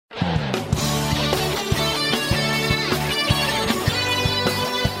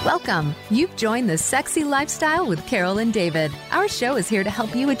Welcome. You've joined the Sexy Lifestyle with Carol and David. Our show is here to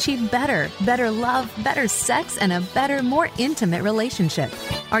help you achieve better love, better sex, and a better, more intimate relationship.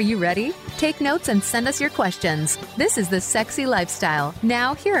 Are you ready? Take notes and send us your questions. This is the Sexy Lifestyle.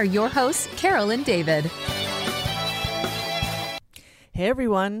 Now, here are your hosts, Carol and David. Hey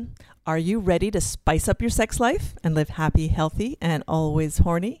everyone, are you ready to spice up your sex life and live happy, healthy, and always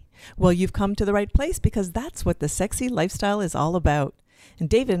horny? Well, you've come to the right place because that's what the Sexy Lifestyle is all about. And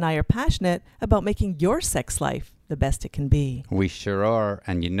David and I are passionate about making your sex life the best it can be. We sure are.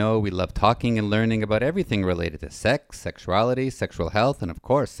 And we love talking and learning about everything related to sex, sexuality, sexual health, and of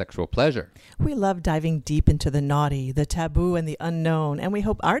course, sexual pleasure. We love diving deep into the naughty, the taboo, and the unknown. And we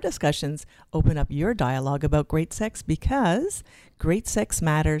hope our discussions open up your dialogue about great sex because great sex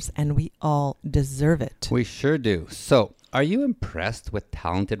matters and we all deserve it. We sure do. So, are you impressed with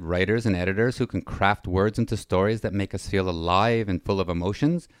talented writers and editors who can craft words into stories that make us feel alive and full of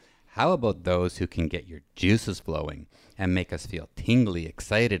emotions? How about those who can get your juices flowing and make us feel tingly,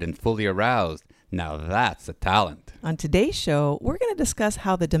 excited, and fully aroused? Now that's a talent. On today's show, we're going to discuss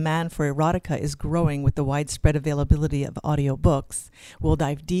how the demand for erotica is growing with the widespread availability of audiobooks. We'll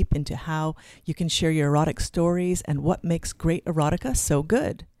dive deep into how you can share your erotic stories and what makes great erotica so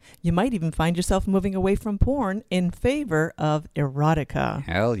good. You might even find yourself moving away from porn in favor of erotica.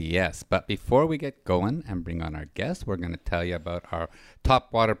 Hell yes. But before we get going and bring on our guest, we're going to tell you about our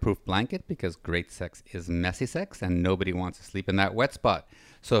top waterproof blanket because great sex is messy sex and nobody wants to sleep in that wet spot.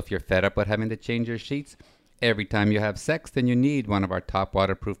 So if you're fed up with having to change your sheets every time you have sex, then you need one of our top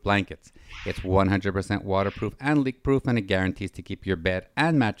waterproof blankets. It's 100% waterproof and leak-proof, and it guarantees to keep your bed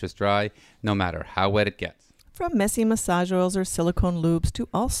and mattress dry no matter how wet it gets. From messy massage oils or silicone lubes to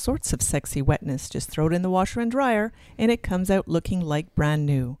all sorts of sexy wetness, just throw it in the washer and dryer and it comes out looking like brand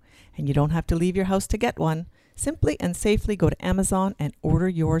new. And you don't have to leave your house to get one. Simply and safely go to Amazon and order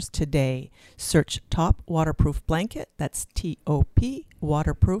yours today. Search Top Waterproof Blanket. That's T-O-P,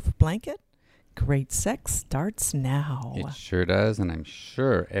 Waterproof Blanket. Great sex starts now. It sure does, and I'm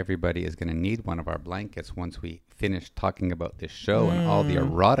sure everybody is going to need one of our blankets once we finish talking about this show and all the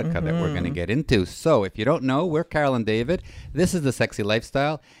erotica that we're going to get into. So if you don't know, we're Carol and David. This is The Sexy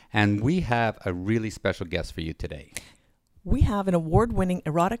Lifestyle, and we have a really special guest for you today. We have an award-winning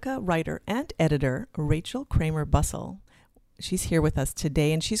erotica writer and editor, Rachel Kramer Bussel. She's here with us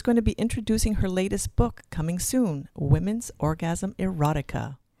today, and she's going to be introducing her latest book coming soon, Women's Orgasm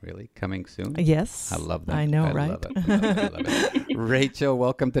Erotica. Really? Coming soon? Yes. I love that. I know, I right? love it. I love it. Rachel,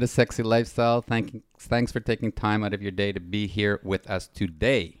 welcome to The Sexy Lifestyle. Thanks for taking time out of your day to be here with us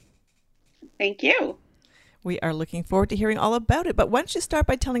today. Thank you. We are looking forward to hearing all about it. But why don't you start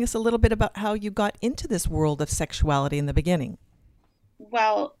by telling us a little bit about how you got into this world of sexuality in the beginning?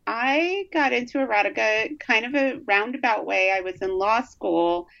 Well, I got into erotica kind of a roundabout way. I was in law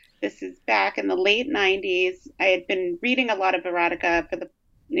school. This is back in the late 90s. I had been reading a lot of erotica for the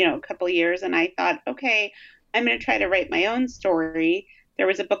couple of years, and I thought, okay, I'm going to try to write my own story. There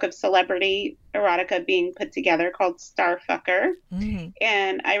was a book of celebrity erotica being put together called Starfucker,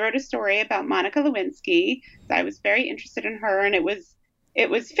 and I wrote a story about Monica Lewinsky. So I was very interested in her, and it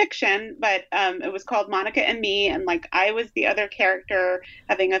was fiction, but it was called Monica and Me, and like I was the other character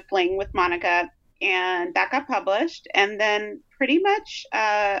having a fling with Monica, and that got published. And then pretty much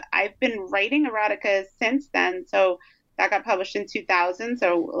I've been writing erotica since then. So that got published in 2000,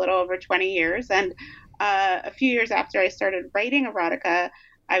 so a little over 20 years. And a few years after I started writing erotica,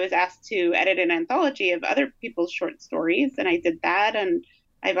 I was asked to edit an anthology of other people's short stories, and I did that. And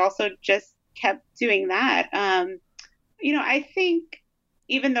I've also just kept doing that. I think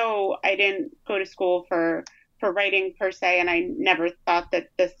even though I didn't go to school for writing per se, and I never thought that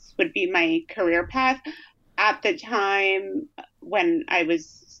this would be my career path, at the time when I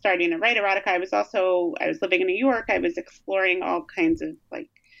was starting to write erotica, I was living in New York. I was exploring all kinds of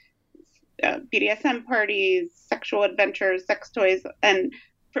BDSM parties, sexual adventures, sex toys. And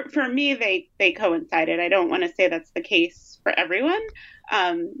for me, they coincided. I don't want to say that's the case for everyone,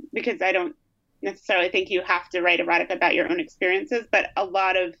 because I don't necessarily think you have to write erotica about your own experiences. But a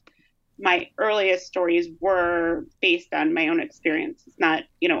lot of my earliest stories were based on my own experience. It's not,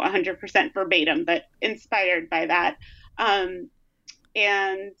 100% verbatim, but inspired by that.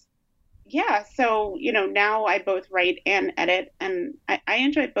 And yeah, so, now I both write and edit, and I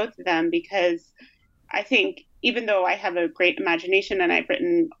enjoy both of them because I think even though I have a great imagination and I've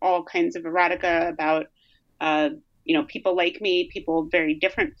written all kinds of erotica about, people like me, people very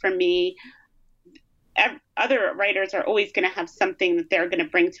different from me, other writers are always going to have something that they're going to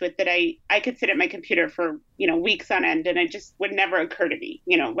bring to it that I could sit at my computer for, weeks on end, and it just would never occur to me,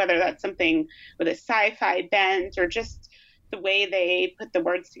 whether that's something with a sci-fi bent or just, the way they put the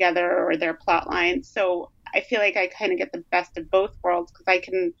words together or their plot lines. So I feel like I kind of get the best of both worlds because I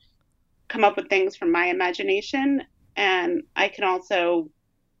can come up with things from my imagination, and I can also,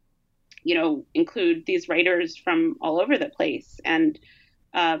 include these writers from all over the place and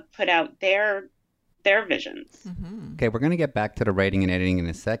put out their visions. Mm-hmm. Okay, we're going to get back to the writing and editing in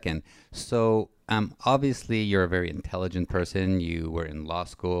a second. So obviously you're a very intelligent person. You were in law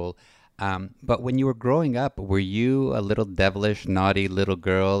school. But when you were growing up, were you a little devilish, naughty little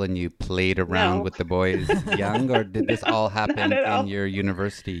girl and you played around with the boys young? Or did this all happen in your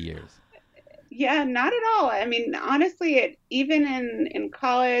university years? Yeah, not at all. I mean, honestly, even in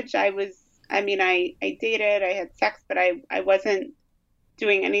college, I dated, I had sex, but I wasn't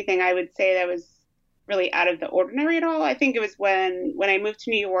doing anything I would say that was really out of the ordinary at all. I think it was when I moved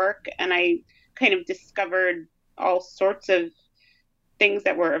to New York and I kind of discovered all sorts of things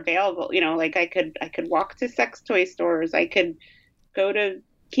that were available. Like I could walk to sex toy stores, I could go to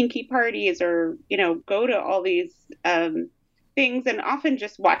kinky parties, or go to all these things, and often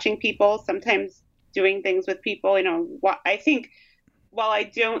just watching people, sometimes doing things with people. I think, while I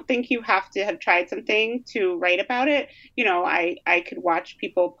don't think you have to have tried something to write about it, I could watch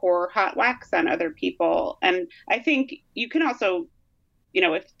people pour hot wax on other people. And I think you can also,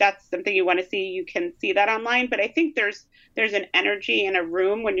 if that's something you want to see, you can see that online. But I think there's an energy in a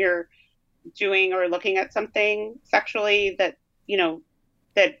room when you're doing or looking at something sexually that,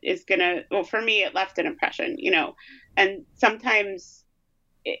 that is going to, well, for me, it left an impression, and sometimes,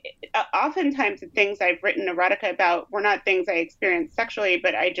 oftentimes the things I've written erotica about were not things I experienced sexually,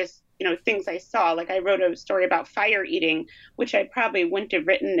 but I just, things I saw. Like I wrote a story about fire eating, which I probably wouldn't have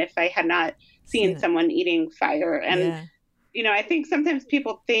written if I had not seen someone eating fire. And, I think sometimes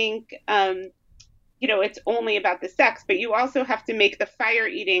people think, it's only about the sex, but you also have to make the fire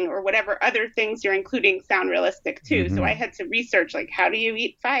eating or whatever other things you're including sound realistic too. Mm-hmm. So I had to research, like, how do you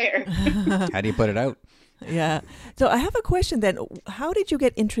eat fire? How do you put it out? Yeah. So I have a question then. How did you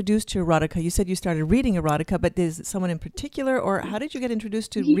get introduced to erotica? You said you started reading erotica, but is someone in particular, or how did you get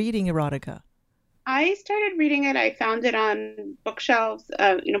introduced to reading erotica? I started reading it. I found it on bookshelves,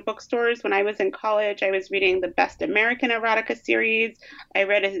 bookstores. When I was in college, I was reading the Best American Erotica series. I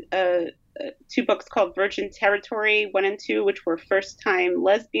read two books called Virgin Territory 1 and 2, which were first-time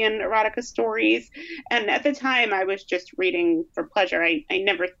lesbian erotica stories. And at the time, I was just reading for pleasure. I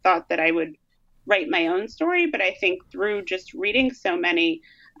never thought that I would write my own story, but I think through just reading so many,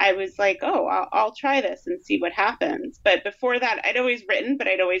 I was like, oh, I'll try this and see what happens. But before that, I'd always written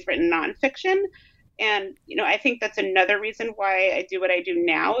nonfiction. And, I think that's another reason why I do what I do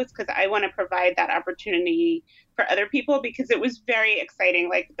now, is because I want to provide that opportunity for other people, because it was very exciting.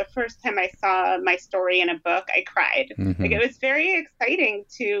 Like the first time I saw my story in a book, I cried. Mm-hmm. Like it was very exciting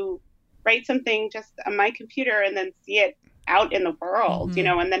to write something just on my computer and then see it out in the world,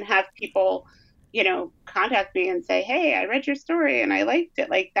 mm-hmm. And then have people, contact me and say, hey, I read your story and I liked it.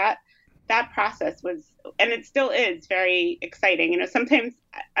 Like that process was, and it still is, very exciting. Sometimes,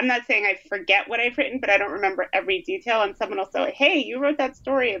 I'm not saying I forget what I've written, but I don't remember every detail. And someone will say, hey, you wrote that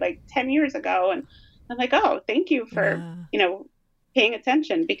story like 10 years ago. And I'm like, oh, thank you for, paying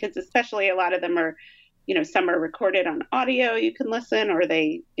attention, because especially a lot of them are, some are recorded on audio, you can listen, or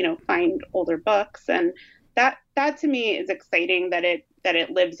they, find older books. And that to me is exciting, that it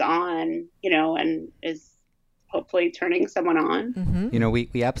lives on, and is hopefully turning someone on. Mm-hmm.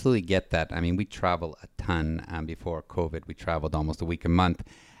 We absolutely get that. I mean, we travel a ton. Before COVID, we traveled almost a week a month.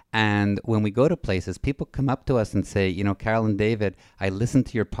 And when we go to places, people come up to us and say, Carol and David, I listened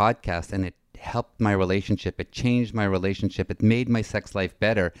to your podcast and it helped my relationship. It changed my relationship. It made my sex life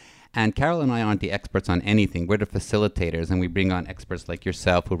better. And Carol and I aren't the experts on anything. We're the facilitators, and we bring on experts like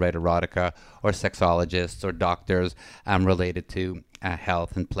yourself who write erotica, or sexologists or doctors related to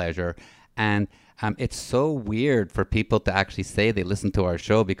health and pleasure. And it's so weird for people to actually say they listen to our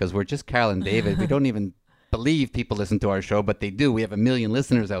show, because we're just Carol and David. We don't even believe people listen to our show, but they do. We have 1 million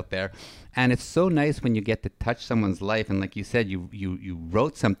listeners out there. And it's so nice when you get to touch someone's life. And like you said, you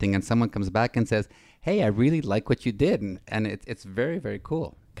wrote something and someone comes back and says, hey, I really like what you did. And it's very, very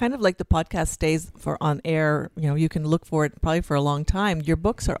cool. Kind of like the podcast stays on air, you can look for it probably for a long time. Your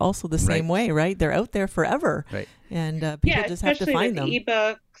books are also the same way, right? They're out there forever. Right. And people just have to find them. Especially with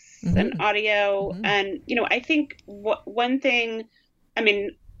ebooks mm-hmm. and audio. Mm-hmm. And, I think one thing,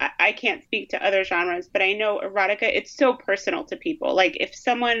 I can't speak to other genres, but I know erotica, it's so personal to people. Like if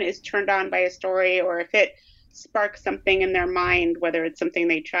someone is turned on by a story, or if it sparks something in their mind, whether it's something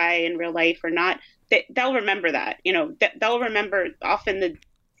they try in real life or not, they'll remember that. They'll remember often the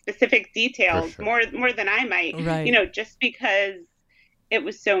specific details more than I might, right. Just because it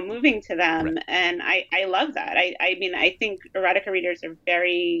was so moving to them. Right. And I love that. I mean, I think erotica readers are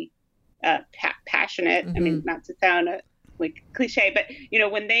very passionate. I mean, not to sound like cliche, but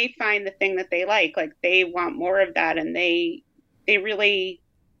when they find the thing that they like they want more of that, and they really,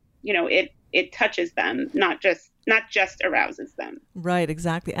 it touches them, not just arouses them. Right,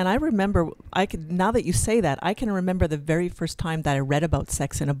 exactly. And I remember, now that you say that, I can remember the very first time that I read about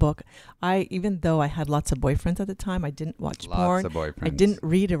sex in a book. Even though I had lots of boyfriends at the time, I didn't watch porn. Lots of boyfriends. I didn't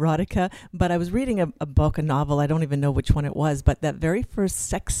read erotica, but I was reading a book, a novel. I don't even know which one it was, but that very first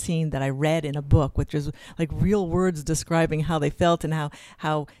sex scene that I read in a book, which was like real words describing how they felt and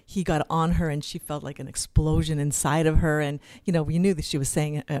how he got on her and she felt like an explosion inside of her. And, we knew that she was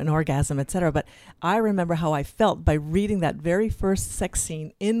saying an orgasm, etc. But I remember how I felt by reading that very first sex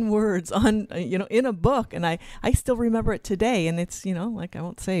scene in words on, in a book. And I still remember it today. And it's, like I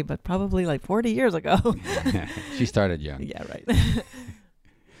won't say, but probably like 40 years ago. She started young. Yeah, right.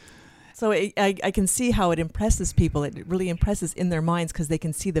 So I can see how it impresses people. It really impresses in their minds because they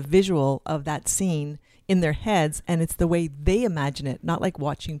can see the visual of that scene in their heads, and it's the way they imagine it, not like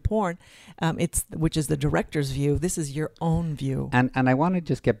watching porn, which is the director's view. This is your own view. And I want to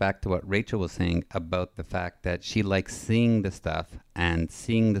just get back to what Rachel was saying about the fact that she likes seeing the stuff and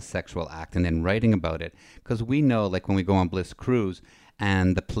seeing the sexual act and then writing about it. Because we know, like when we go on Bliss Cruise,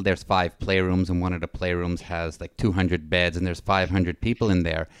 and there's 5 playrooms, and one of the playrooms has like 200 beds, and there's 500 people in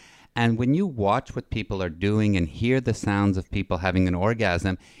there. And when you watch what people are doing and hear the sounds of people having an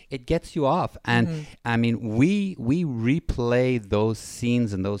orgasm, it gets you off. And I mean, we replay those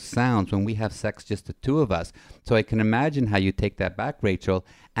scenes and those sounds when we have sex, just the two of us. So I can imagine how you take that back, Rachel,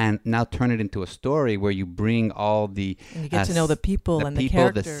 and now turn it into a story where you bring all the... And you get to know the people and the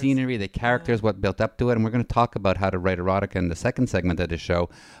characters. The scenery, the characters, what built up to it. And we're going to talk about how to write erotica in the second segment of the show.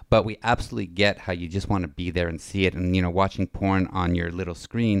 But we absolutely get how you just want to be there and see it. And, watching porn on your little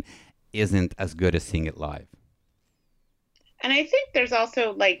screen isn't as good as seeing it live. And I think there's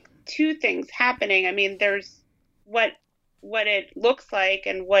also like 2 things happening. I mean, there's what it looks like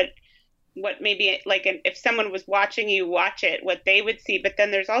and what maybe like if someone was watching you watch it, what they would see, but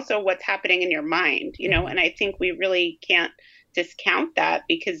then there's also what's happening in your mind, and I think we really can't discount that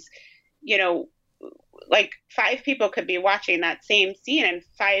because, like 5 people could be watching that same scene and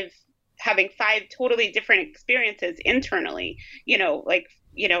having 5 totally different experiences internally,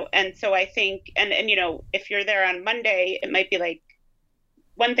 and so I think, and if you're there on Monday, it might be like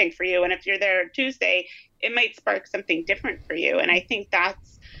one thing for you. And if you're there Tuesday, it might spark something different for you. And I think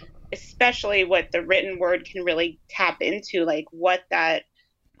that's especially what the written word can really tap into, like what that,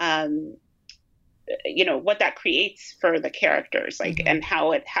 what that creates for the characters, like, and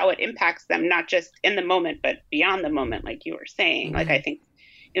how it impacts them, not just in the moment, but beyond the moment, like you were saying. Like, I think,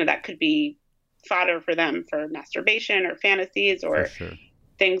 that could be fodder for them for masturbation or fantasies or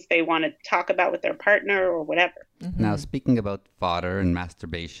things they want to talk about with their partner or whatever. Now, speaking about fodder and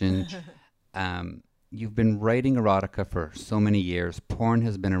masturbation, you've been writing erotica for so many years. Porn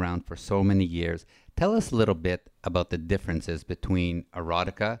has been around for so many years. Tell us a little bit about the differences between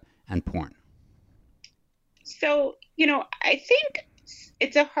erotica and porn. So, I think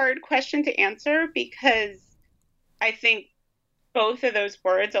it's a hard question to answer because I think both of those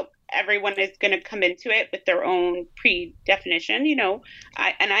words, everyone is going to come into it with their own pre-definition,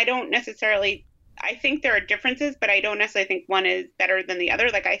 I don't necessarily, I think there are differences, but I don't necessarily think one is better than the other.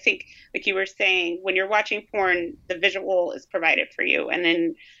 Like, I think, like you were saying, when you're watching porn, the visual is provided for you. And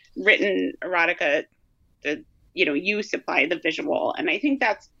in written erotica, you supply the visual. And I think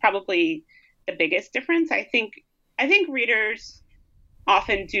that's probably the biggest difference. I think readers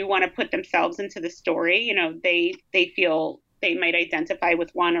often do want to put themselves into the story. They feel they might identify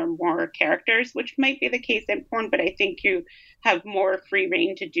with one or more characters, which might be the case in porn, but I think you have more free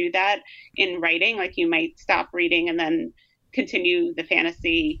reign to do that in writing. Like, you might stop reading and then continue the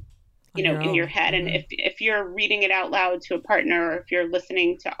fantasy, in your head. And if you're reading it out loud to a partner, or if you're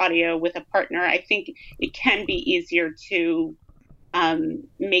listening to audio with a partner, I think it can be easier to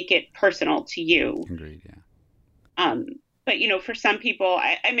make it personal to you. Agreed, yeah. But, for some people,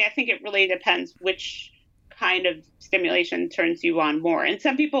 I think it really depends which kind of stimulation turns you on more. And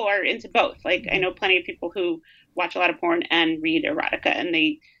some people are into both. Like, I know plenty of people who watch a lot of porn and read erotica, and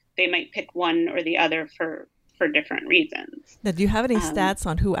they might pick one or the other for different reasons. Now, do you have any stats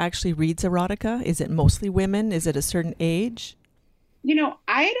on who actually reads erotica? Is it mostly women? Is it a certain age?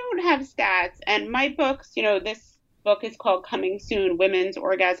 I don't have stats. And my books, this book is called Coming Soon, Women's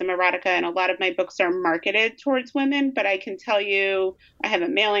Orgasm Erotica, and a lot of my books are marketed towards women, but I can tell you I have a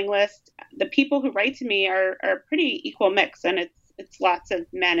mailing list. The people who write to me are a pretty equal mix, and it's lots of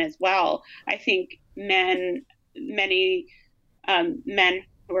men as well. I think many men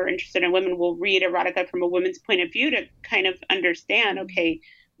who are interested in women will read erotica from a woman's point of view to kind of understand, okay,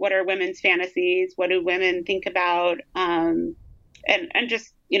 what are women's fantasies? What do women think about? And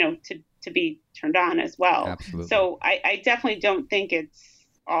just, to be turned on as well. Absolutely. So I definitely don't think it's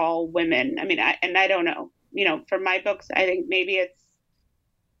all women. I mean, I don't know, for my books, I think maybe it's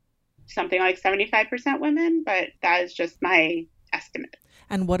something like 75% women, but that is just my estimate.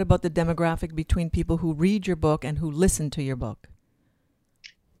 And what about the demographic between people who read your book and who listen to your book?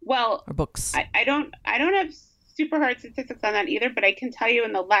 Well, or books. I don't have super hard statistics on that either, but I can tell you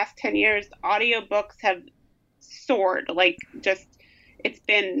in the last 10 years, audiobooks have soared. Like, just it's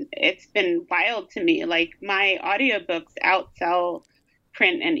been wild to me. Like, my audiobooks outsell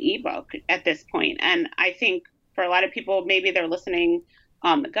print and ebook at this point. And I think for a lot of people, maybe they're listening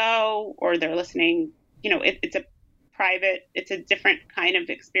on the go, or they're listening, it's a different kind of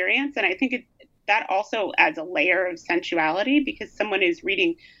experience. And I think that also adds a layer of sensuality, because someone is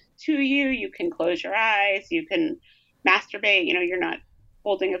reading to you. You can close your eyes, you can masturbate, you're not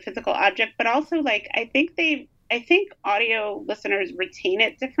holding a physical object, but also, like, I think audio listeners retain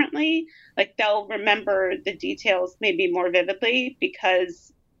it differently. Like, they'll remember the details maybe more vividly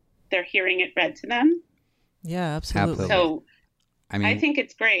because they're hearing it read to them. Yeah, absolutely. So I mean, I think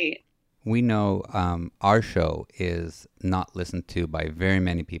it's great. We know our show is not listened to by very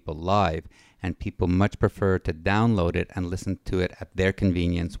many people live, and people much prefer to download it and listen to it at their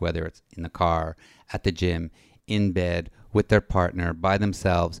convenience, whether it's in the car, at the gym, in bed, with their partner, by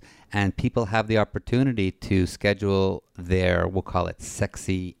themselves. And people have the opportunity to schedule their, we'll call it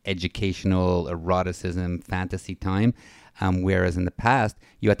sexy, educational, eroticism, fantasy time. Whereas in the past,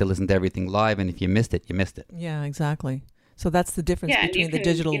 you had to listen to everything live, and if you missed it, you missed it. Yeah, exactly. So that's the difference between the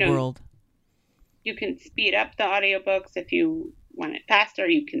digital world. You can speed up the audiobooks if you want it faster.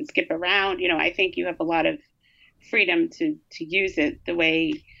 You can skip around. I think you have a lot of freedom to use it the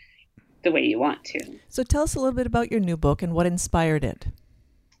way you want to. So tell us a little bit about your new book and what inspired it.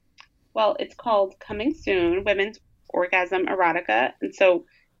 Well, it's called Coming Soon, Women's Orgasm Erotica. And so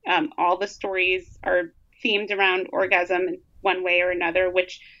all the stories are themed around orgasm in one way or another,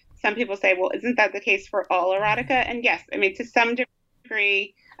 which some people say, well, isn't that the case for all erotica? And yes, I mean, to some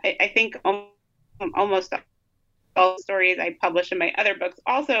degree, I think almost all the stories I publish in my other books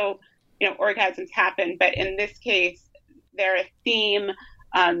also, orgasms happen. But in this case, they're a theme,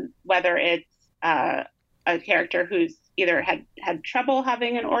 whether it's a character who's either had trouble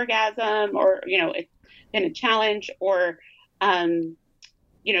having an orgasm, or, it's been a challenge, or,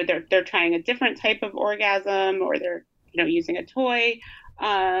 they're trying a different type of orgasm, or they're, using a toy.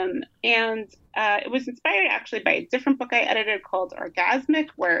 And it was inspired actually by a different book I edited called Orgasmic,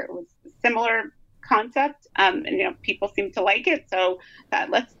 where it was a similar concept, and people seem to like it, so that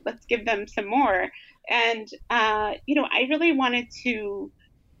let's give them some more. And I really wanted to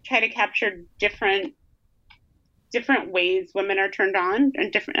try to capture different ways women are turned on,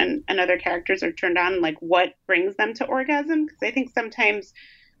 and other characters are turned on, like what brings them to orgasm. Because I think sometimes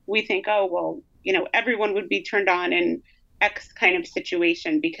we think, oh well, everyone would be turned on in X kind of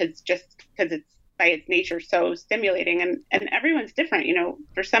situation because it's by its nature so stimulating, and everyone's different.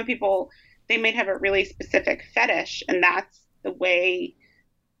 For some people, they might have a really specific fetish, and that's the way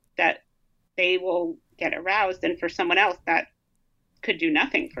that they will get aroused. And for someone else, that could do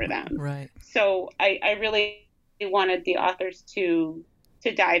nothing for them. Right. So I really wanted the authors to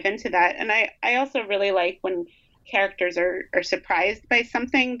dive into that. And I also really like when characters are surprised by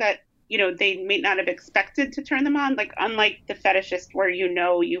something that, they may not have expected to turn them on. Like, unlike the fetishist where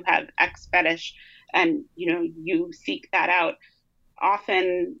you have X fetish and, you seek that out.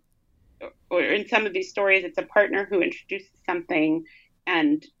 Often, or in some of these stories, it's a partner who introduces something,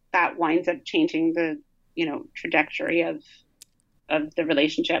 and that winds up changing the, trajectory of the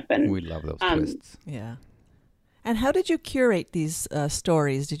relationship. And we love those twists. Yeah. And how did you curate these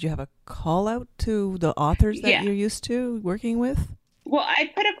stories? Did you have a call out to the authors that you're used to working with? Well,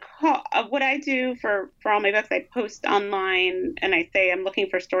 I put a call. What I do for all my books, I post online and I say I'm looking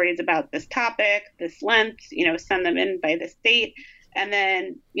for stories about this topic, this length. Send them in by this date, and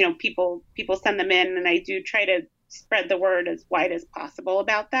then people send them in, and I do try to spread the word as wide as possible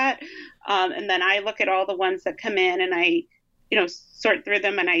about that. And then I look at all the ones that come in, and I sort through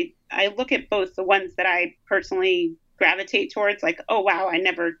them, and I look at both the ones that I personally gravitate towards, like, oh wow, I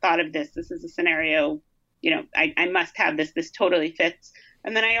never thought of this. This is a scenario. I must have this. This totally fits.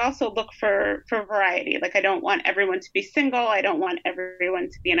 And then I also look for variety. Like, I don't want everyone to be single. I don't want everyone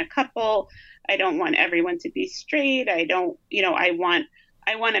to be in a couple. I don't want everyone to be straight. I don't, I want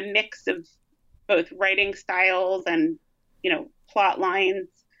a mix of both writing styles and, plot lines,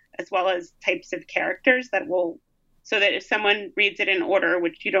 as well as types of characters that will so that if someone reads it in order,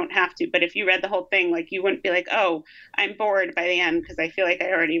 which you don't have to, but if you read the whole thing, like you wouldn't be like, oh, I'm bored by the end because I feel like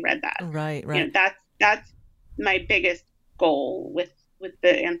I already read that. Right, You know, that's my biggest goal with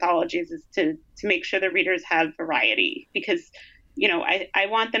the anthologies, is to make sure the readers have variety, because I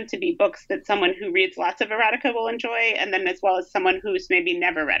want them to be books that someone who reads lots of erotica will enjoy, and then as well as someone who's maybe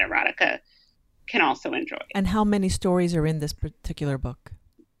never read erotica can also enjoy. And how many stories are in this particular book?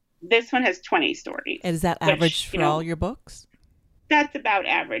 This one has 20 stories. And is that average for all your books? That's about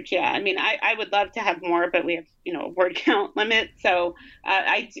average, yeah. I mean, I would love to have more, but we have, a word count limit. So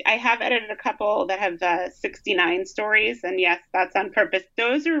I have edited a couple that have 69 stories. And yes, that's on purpose.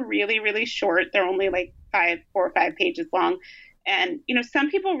 Those are really, really short. They're only like 4 or 5 pages long. And,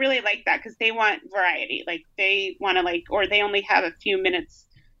 some people really like that because they want variety. Like they want to or they only have a few minutes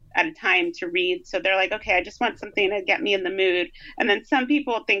at a time to read. So they're like, okay, I just want something to get me in the mood. And then some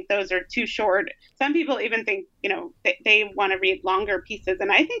people think those are too short. Some people even think, they want to read longer pieces.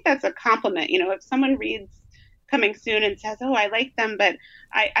 And I think that's a compliment. If someone reads Coming Soon and says, oh, I like them, but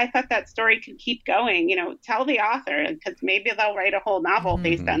I thought that story could keep going, tell the author, because maybe they'll write a whole novel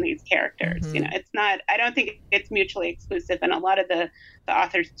based on these characters. It's not, I don't think it's mutually exclusive. And a lot of the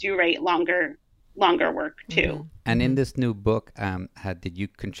authors do write longer work too. And in this new book, did you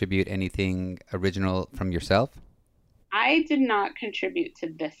contribute anything original from yourself? I did not contribute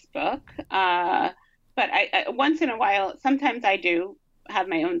to this book, but I once in a while, sometimes I do have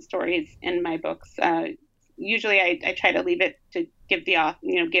my own stories in my books. Usually, I try to leave it to give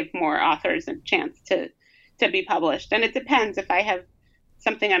give more authors a chance to be published, and it depends. If I have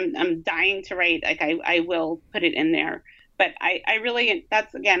something I'm dying to write, like I will put it in there. But I really,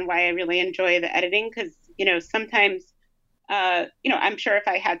 that's again why I really enjoy the editing, because, sometimes, I'm sure if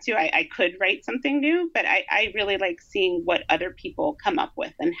I had to, I could write something new, but I really like seeing what other people come up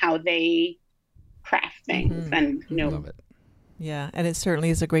with and how they craft things. And, Love it. Yeah, and it certainly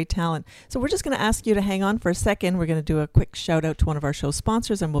is a great talent. So we're just going to ask you to hang on for a second. We're going to do a quick shout out to one of our show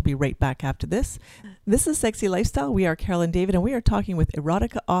sponsors, and we'll be right back after this. This is Sexy Lifestyle. We are Carol and David, and we are talking with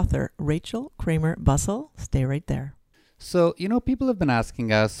erotica author Rachel Kramer Bussel. Stay right there. So, people have been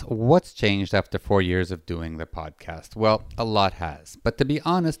asking us what's changed after 4 years of doing the podcast. Well, a lot has. But to be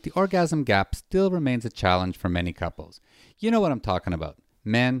honest, the orgasm gap still remains a challenge for many couples. You know what I'm talking about.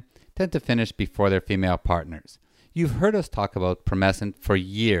 Men tend to finish before their female partners. You've heard us talk about Promescent for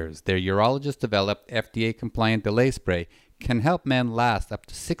years. Their urologist-developed FDA-compliant delay spray can help men last up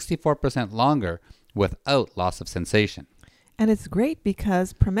to 64% longer without loss of sensation. And it's great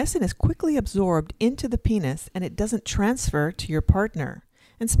because Promescent is quickly absorbed into the penis and it doesn't transfer to your partner.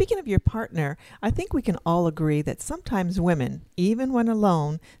 And speaking of your partner, I think we can all agree that sometimes women, even when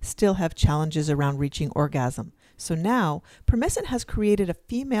alone, still have challenges around reaching orgasm. So now, Promescent has created a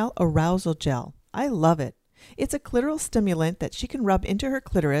female arousal gel. I love it. It's a clitoral stimulant that she can rub into her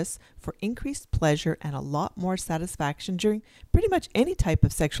clitoris for increased pleasure and a lot more satisfaction during pretty much any type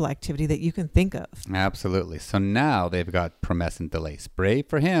of sexual activity that you can think of. Absolutely. So now they've got Promescent Delay Spray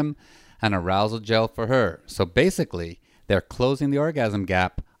for him and arousal gel for her. So basically, they're closing the orgasm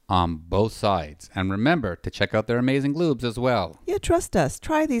gap on both sides. And remember to check out their amazing lubes as well. Yeah, trust us.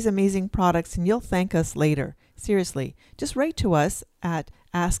 Try these amazing products and you'll thank us later. Seriously, just write to us at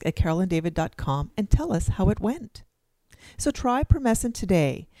ask@carolanddavid.com and tell us how it went. So try Promescent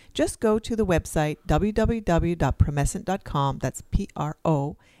today. Just go to the website www.promescent.com. That's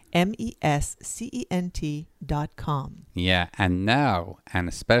PROMESCENT.com. Yeah, and now, and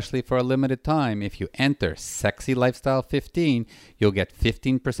especially for a limited time, if you enter Sexy Lifestyle 15, you'll get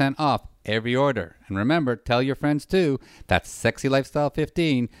 15% off every order. And remember, tell your friends too. That's Sexy Lifestyle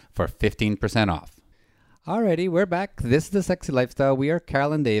 15 for 15% off. Alrighty, we're back. This is the Sexy Lifestyle. We are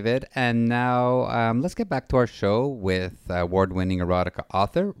Carol and David, and now let's get back to our show with award-winning erotica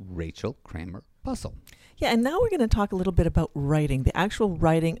author Rachel Kramer Bussel. Yeah, and now we're going to talk a little bit about writing, the actual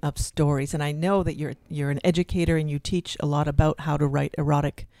writing of stories. And I know that you're an educator and you teach a lot about how to write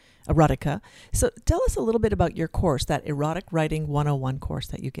erotica. So tell us a little bit about your course, that Erotic Writing 101 course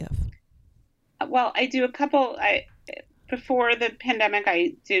that you give. Well, I do a couple. Before the pandemic,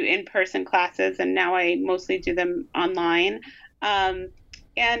 I do in-person classes, and now I mostly do them online. And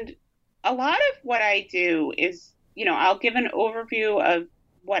a lot of what I do is, I'll give an overview of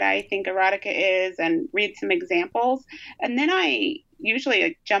what I think erotica is and read some examples. And then I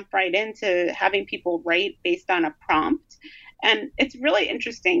usually jump right into having people write based on a prompt. And it's really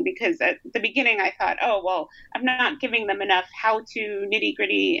interesting because at the beginning I thought, oh, well, I'm not giving them enough how-to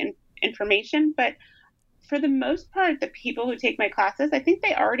nitty-gritty information, but for the most part, the people who take my classes, I think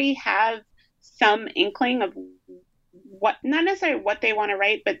they already have some inkling of not necessarily what they want to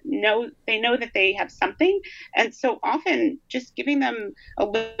write, but they know that they have something. And so often just giving them a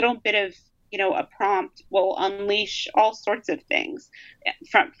little bit of, a prompt will unleash all sorts of things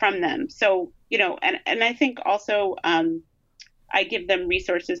from them. So, and I think also, I give them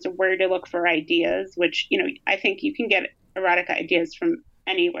resources to where to look for ideas, which, I think you can get erotica ideas from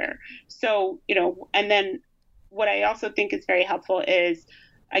anywhere. So, and then what I also think is very helpful is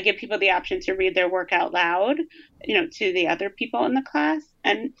I give people the option to read their work out loud, to the other people in the class.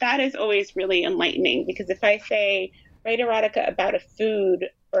 And that is always really enlightening, because if I say, write erotica about a food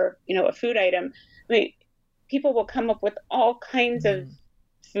or, a food item, I mean, people will come up with all kinds of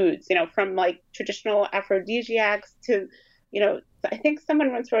foods, from like traditional aphrodisiacs to, I think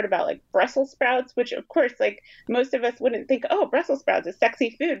someone once wrote about like Brussels sprouts, which of course, like most of us wouldn't think, oh, Brussels sprouts is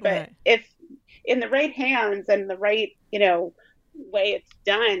sexy food. But Right. if in the right hands and the right, way it's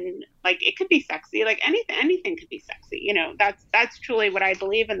done, like it could be sexy. Like anything could be sexy. That's truly what I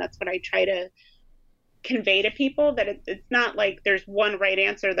believe, and that's what I try to convey to people, that it's not like there's one right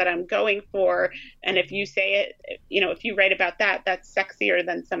answer that I'm going for, and if you say it, if you write about that, that's sexier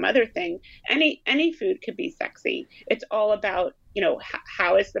than some other thing. Any food could be sexy. It's all about,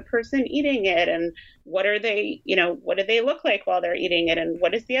 how is the person eating it, and what are they, what do they look like while they're eating it, and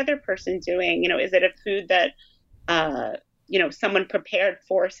what is the other person doing. Is it a food that someone prepared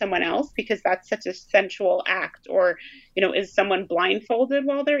for someone else because that's such a sensual act? Or, is someone blindfolded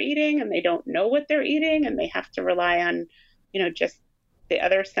while they're eating and they don't know what they're eating and they have to rely on, just the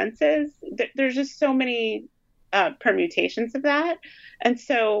other senses? There's just so many permutations of that. And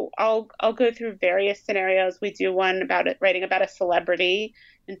so I'll go through various scenarios. We do one about it, writing about a celebrity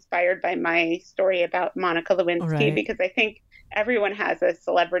inspired by my story about Monica Lewinsky, Right. because I think everyone has a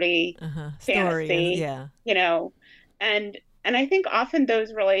celebrity Story. fantasy, Yeah. And I think often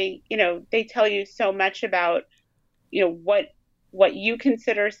those really, they tell you so much about, what you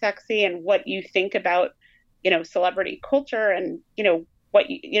consider sexy and what you think about, celebrity culture, and,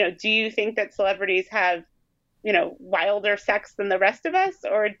 do you think that celebrities have, wilder sex than the rest of us,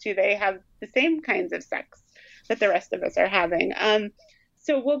 or do they have the same kinds of sex that the rest of us are having?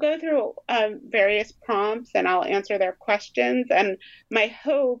 So we'll go through various prompts, and I'll answer their questions. And my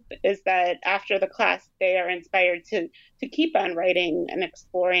hope is that after the class, they are inspired to keep on writing and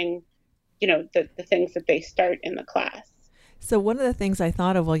exploring, the things that they start in the class. So one of the things I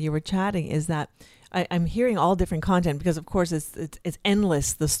thought of while you were chatting is that I'm hearing all different content, because of course it's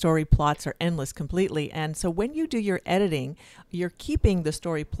endless. The story plots are endless completely. And so when you do your editing, you're keeping the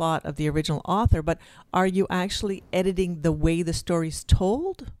story plot of the original author, but are you actually editing the way the story's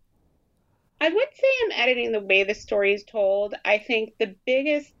told? I would say I'm editing the way the story is told. I think the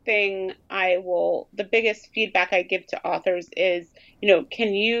biggest feedback I give to authors is,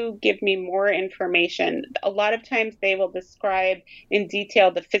 can you give me more information? A lot of times they will describe in detail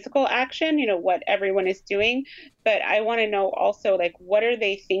the physical action, what everyone is doing. But I want to know also, like, what are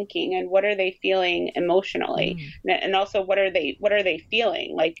they thinking and what are they feeling emotionally? And also what are they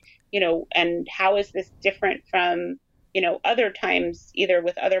feeling? Like, and how is this different from, other times, either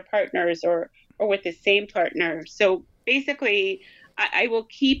with other partners or with the same partner? So basically, I will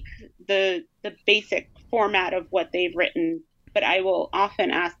keep the basic format of what they've written, but I will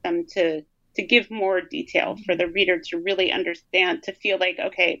often ask them to give more detail for the reader to really understand, to feel like,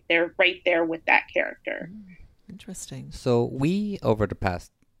 okay, they're right there with that character. Interesting. So we, over the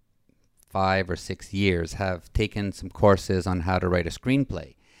past 5 or 6 years, have taken some courses on how to write a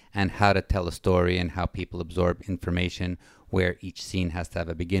screenplay and how to tell a story and how people absorb information, where each scene has to have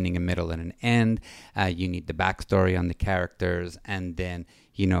a beginning, a middle, and an end. You need the backstory on the characters, and then,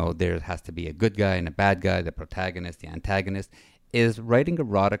 there has to be a good guy and a bad guy, the protagonist, the antagonist. Is writing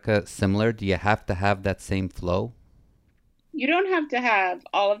erotica similar? Do you have to have that same flow? You don't have to have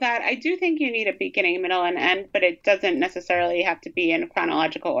all of that. I do think you need a beginning, middle, and end, but it doesn't necessarily have to be in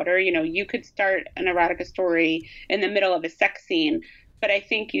chronological order. You could start an erotica story in the middle of a sex scene, but I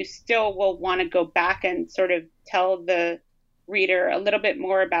think you still will want to go back and sort of tell the reader a little bit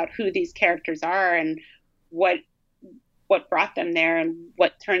more about who these characters are and what brought them there and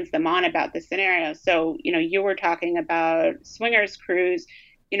what turns them on about the scenario. So, you were talking about swingers cruise,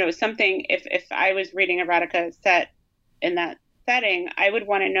 something, if I was reading erotica set in that setting, I would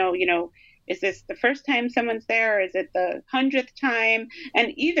want to know, is this the first time someone's there? Is it the 100th time?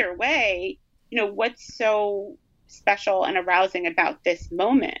 And either way, what's so special and arousing about this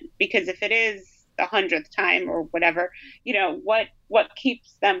moment? Because if it is the 100th time or whatever, what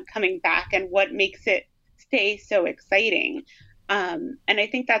keeps them coming back and what makes it stay so exciting? And I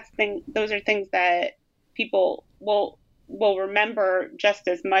think those are things that people will remember just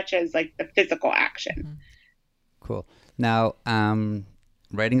as much as like the physical action. Cool. Now,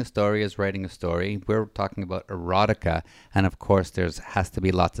 writing a story is writing a story. We're talking about erotica, and of course, there's has to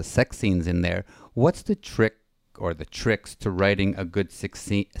be lots of sex scenes in there. What's the trick or the tricks to writing a good sex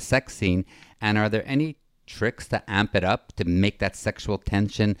scene? And are there any tricks to amp it up to make that sexual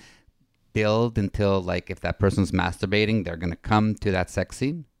tension build until, like, if that person's masturbating, they're going to come to that sex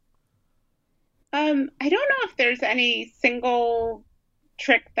scene? I don't know if there's any single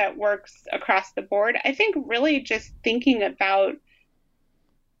trick that works across the board. I think really just thinking about,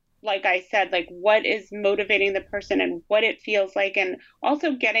 like I said, like what is motivating the person and what it feels like, and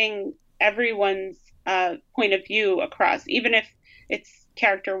also getting everyone's point of view across, even if it's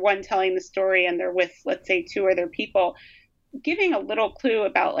character one telling the story and they're with, let's say, two other people, giving a little clue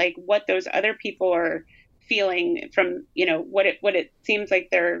about like what those other people are feeling from, what it seems like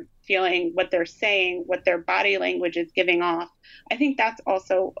they're feeling, what they're saying, what their body language is giving off. I think that's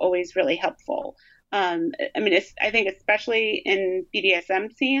also always really helpful. I think especially in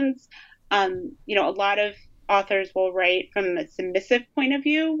BDSM scenes, a lot of authors will write from a submissive point of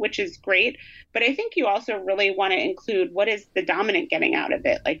view, which is great. But I think you also really want to include what is the dominant getting out of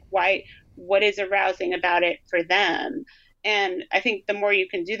it? Like what is arousing about it for them? And I think the more you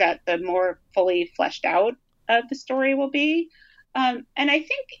can do that, the more fully fleshed out the story will be. And I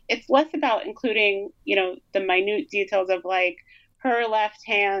think it's less about including, the minute details of like her left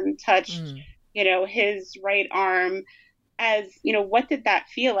hand touched, his right arm, as, what did that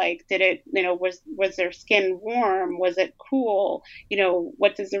feel like? Did it, was their skin warm? Was it cool?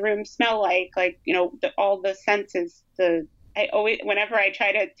 What does the room smell like? Like, all the senses, whenever I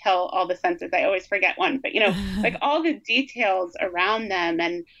try to tell all the senses, I always forget one, but, like all the details around them,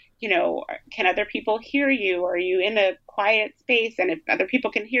 and, can other people hear you? Are you in a quiet space? And if other people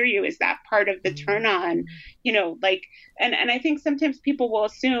can hear you, is that part of the turn on? And I think sometimes people will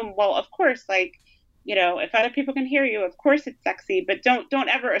assume, well, of course, like, if other people can hear you, of course it's sexy, but don't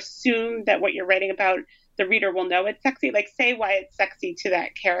ever assume that what you're writing about, the reader will know it's sexy. Like, say why it's sexy to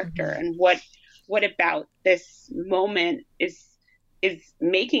that character, and what about this moment is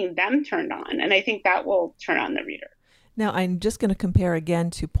making them turned on. And I think that will turn on the reader. Now, I'm just going to compare again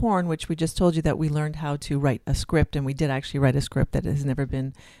to porn, which we just told you that we learned how to write a script, and we did actually write a script that has never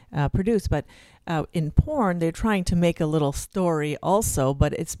been produced. But in porn, they're trying to make a little story also,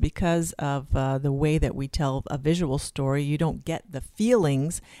 but it's because of the way that we tell a visual story. You don't get the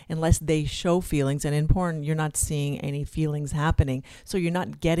feelings unless they show feelings. And in porn, you're not seeing any feelings happening. So you're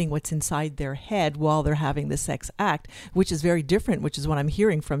not getting what's inside their head while they're having the sex act, which is very different, which is what I'm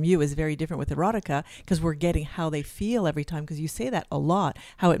hearing from you is very different with erotica, because we're getting how they feel every time, because you say that a lot,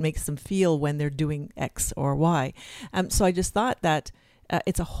 how it makes them feel when they're doing X or Y. So I just thought that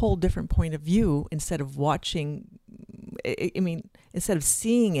it's a whole different point of view. Instead of watching, instead of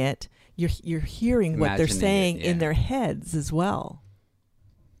seeing it, you're hearing what they're saying in their heads as well.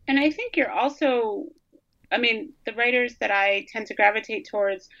 And I think you're also, the writers that I tend to gravitate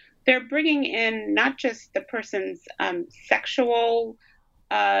towards, they're bringing in not just the person's sexual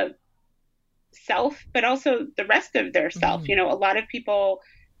self, but also the rest of their self. A lot of people,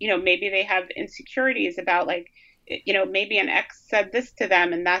 maybe they have insecurities about, like, maybe an ex said this to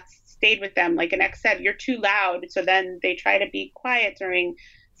them and that's stayed with them. Like an ex said, you're too loud. So then they try to be quiet during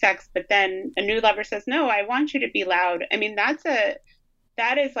sex, but then a new lover says, no, I want you to be loud.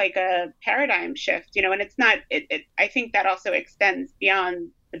 That is like a paradigm shift, and it's not, I think that also extends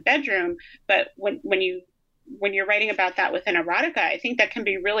beyond the bedroom. But when you're writing about that within erotica, I think that can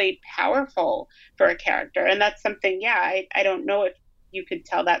be really powerful for a character. And that's something, I don't know if you could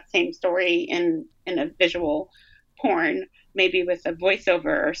tell that same story in a visual porn, maybe with a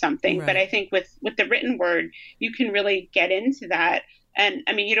voiceover or something. Right. But I think with the written word, you can really get into that. And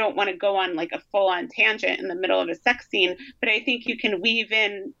you don't want to go on like a full on tangent in the middle of a sex scene, but I think you can weave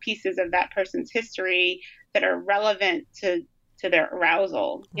in pieces of that person's history that are relevant to their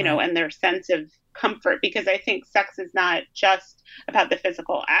arousal, and their sense of comfort, because I think sex is not just about the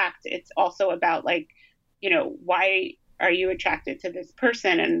physical act. It's also about, like, why are you attracted to this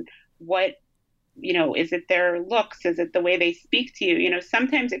person, and what, is it their looks? Is it the way they speak to you?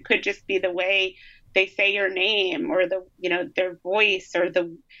 Sometimes it could just be the way they say your name, or the, their voice, or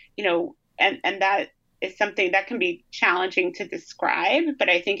the, and that is something that can be challenging to describe, but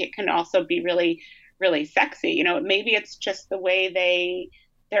I think it can also be really, really sexy. Maybe it's just the way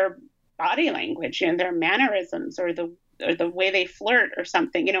their body language and their mannerisms, or the way they flirt or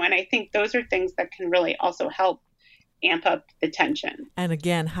something, and I think those are things that can really also help amp up the tension. And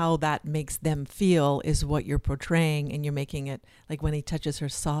again, how that makes them feel is what you're portraying, and you're making it like when he touches her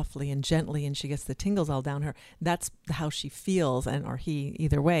softly and gently and she gets the tingles all down her, that's how she feels, and or he,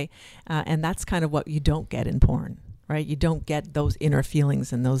 either way. And that's kind of what you don't get in porn, right? You don't get those inner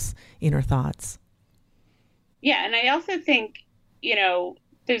feelings and those inner thoughts. Yeah, and I also think,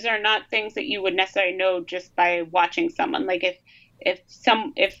 those are not things that you would necessarily know just by watching someone. Like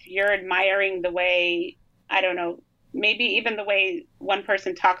if you're admiring the way, I don't know, maybe even the way one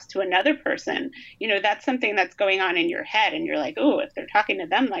person talks to another person, that's something that's going on in your head, and you're like, oh, if they're talking to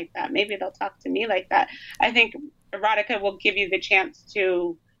them like that, maybe they'll talk to me like that. I think erotica will give you the chance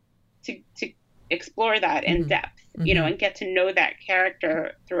to explore that in depth, and get to know that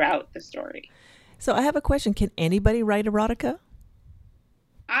character throughout the story. So I have a question. Can anybody write erotica?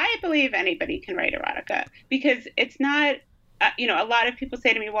 I believe anybody can write erotica, because it's not, a lot of people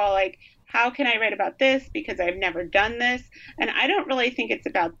say to me, well, like, how can I write about this? Because I've never done this. And I don't really think it's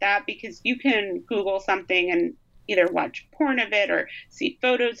about that, because you can Google something and either watch porn of it or see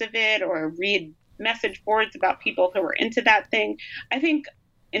photos of it or read message boards about people who are into that thing. I think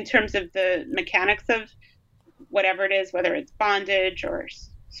in terms of the mechanics of whatever it is, whether it's bondage or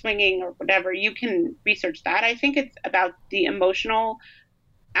swinging or whatever, you can research that. I think it's about the emotional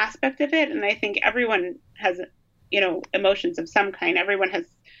aspect of it. And I think everyone has, emotions of some kind. Everyone has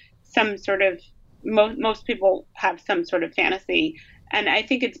some sort of, most people have some sort of fantasy. And I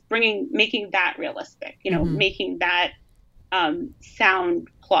think it's making that realistic, making that sound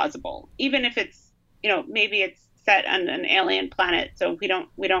plausible, even if it's, maybe it's set on an alien planet. So we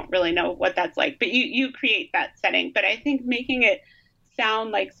don't really know what that's like, but you create that setting. But I think making it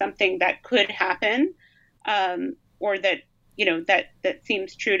sound like something that could happen, or that, that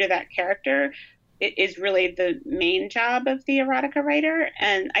seems true to that character, it is really the main job of the erotica writer.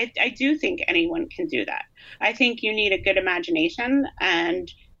 And I do think anyone can do that. I think you need a good imagination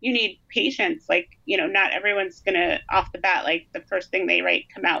and you need patience. Like, not everyone's going to, off the bat, like the first thing they write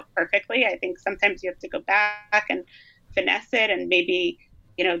come out perfectly. I think sometimes you have to go back and finesse it. And maybe,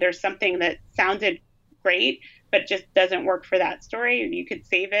 there's something that sounded great, but just doesn't work for that story. You could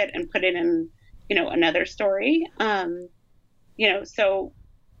save it and put it in, another story. So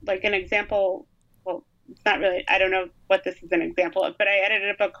like an example, well, it's not really, I don't know what this is an example of, but I edited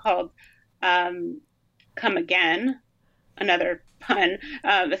a book called Come Again, another pun,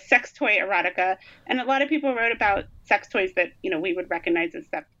 a sex toy erotica. And a lot of people wrote about sex toys that, we would recognize as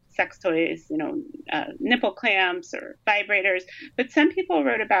sex toys, nipple clamps or vibrators. But some people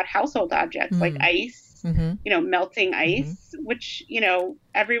wrote about household objects like ice, melting ice, which,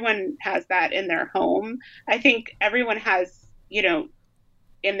 everyone has that in their home. I think everyone has,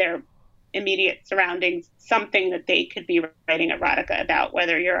 in their immediate surroundings, something that they could be writing erotica about,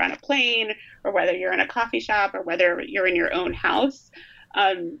 whether you're on a plane or whether you're in a coffee shop or whether you're in your own house.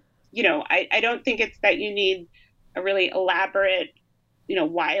 I don't think it's that you need a really elaborate,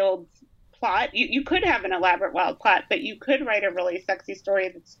 wild plot. You could have an elaborate wild plot, but you could write a really sexy story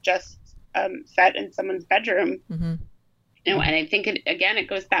that's just set in someone's bedroom. And I think it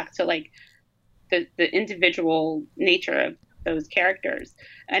goes back to like the individual nature of those characters.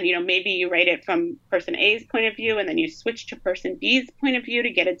 And, maybe you write it from person A's point of view and then you switch to person B's point of view to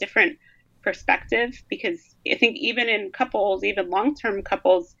get a different perspective. Because I think even in couples, even long-term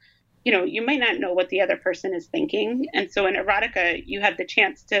couples, you might not know what the other person is thinking. And so in erotica, you have the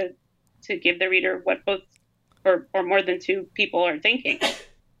chance to give the reader what both or more than two people are thinking.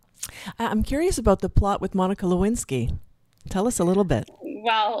 I'm curious about the plot with Monica Lewinsky. Tell us a little bit.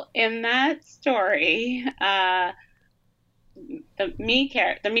 Well, in that story, the me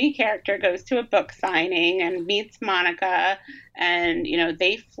character goes to a book signing and meets Monica, and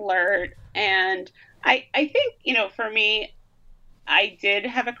they flirt. And I think for me, I did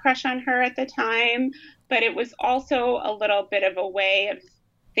have a crush on her at the time, but it was also a little bit of a way of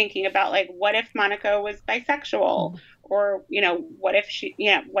thinking about, like, what if Monica was bisexual, or what if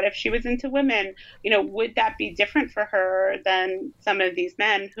she was into women? Would that be different for her than some of these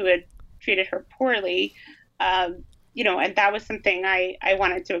men who had treated her poorly? And that was something I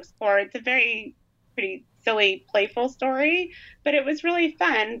wanted to explore. It's a pretty silly, playful story, but it was really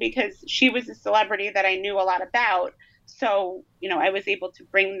fun because she was a celebrity that I knew a lot about. So, I was able to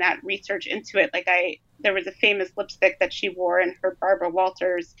bring that research into it. Like there was a famous lipstick that she wore in her Barbara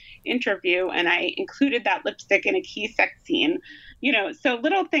Walters interview, and I included that lipstick in a key sex scene, so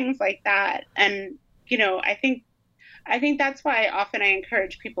little things like that. And, I think that's why often I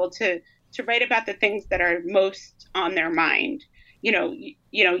encourage people to write about the things that are most on their mind. You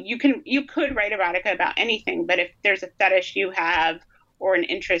could write erotica about anything, but if there's a fetish you have or an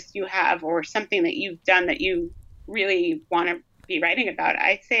interest you have or something that you've done that you really want to be writing about,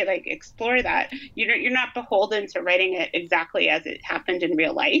 I say like explore that. You're not beholden to writing it exactly as it happened in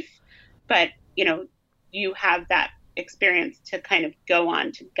real life, but you have that experience to kind of go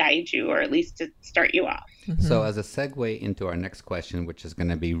on to guide you, or at least to start you off. Mm-hmm. So as a segue into our next question, which is going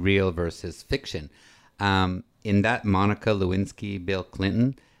to be real versus fiction, in that Monica Lewinsky, Bill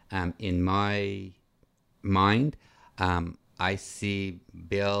Clinton, in my mind, I see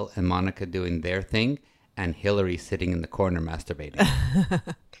Bill and Monica doing their thing and Hillary sitting in the corner masturbating.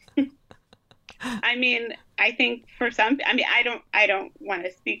 I mean, I think for some, I don't want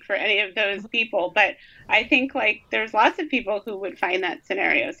to speak for any of those people, but I think like there's lots of people who would find that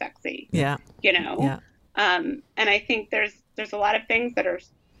scenario sexy. Yeah. Yeah. And I think there's a lot of things that are,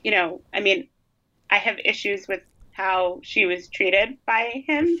 I mean, I have issues with how she was treated by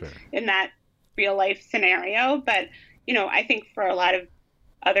him in that real life scenario. But, I think for a lot of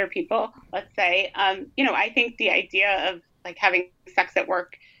other people, let's say, I think the idea of like having sex at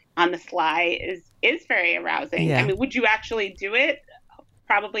work on the sly is very arousing. Yeah. I mean, would you actually do it?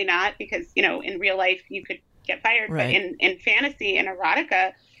 Probably not, because, in real life you could get fired. Right. But in fantasy and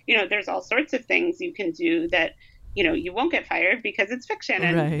erotica, there's all sorts of things you can do that, you won't get fired because it's fiction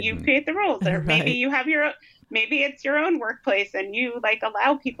and you create the rules, or maybe you have maybe it's your own workplace and you like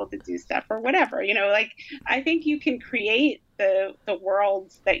allow people to do stuff or whatever, like I think you can create the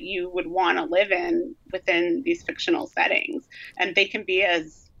worlds that you would want to live in within these fictional settings, and they can be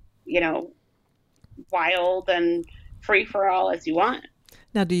as, wild and free for all as you want.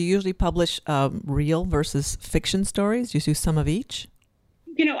 Now, do you usually publish real versus fiction stories? Do you do some of each?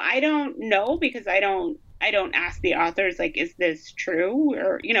 I don't know, because I don't ask the authors, like, is this true?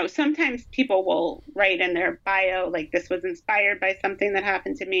 Or, sometimes people will write in their bio, like, this was inspired by something that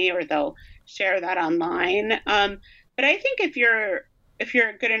happened to me, or they'll share that online. But I think if you're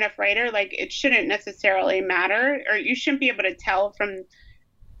a good enough writer, like, it shouldn't necessarily matter, or you shouldn't be able to tell from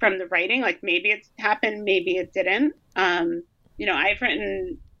the writing, like, maybe it's happened, maybe it didn't. I've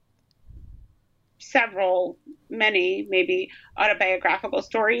written many maybe autobiographical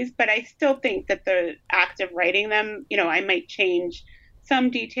stories, but I still think that the act of writing them, I might change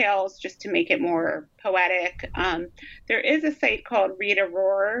some details just to make it more poetic. There is a site called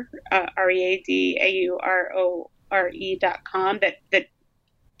Readaurore, readaurore.com, that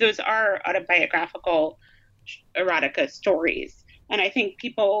those are autobiographical erotica stories. And I think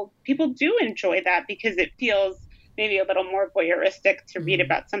people do enjoy that because it feels maybe a little more voyeuristic to read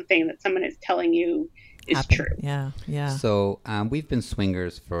about something that someone is telling you is true. Yeah. So we've been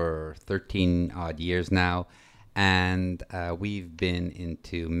swingers for 13 odd years now, and we've been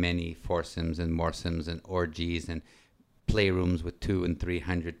into many foursomes and moresomes and orgies and playrooms with 200 and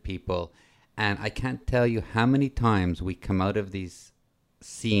 300 people. And I can't tell you how many times we come out of these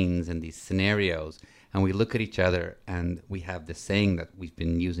scenes and these scenarios and we look at each other and we have this saying that we've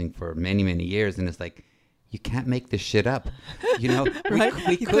been using for many, many years. And it's like, you can't make this shit up. Right?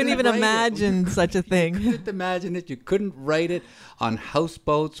 We couldn't even imagine such a thing. You couldn't imagine it. You couldn't write it on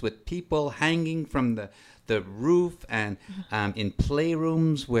houseboats with people hanging from the roof, and in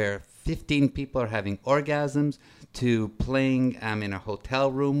playrooms where 15 people are having orgasms, to playing in a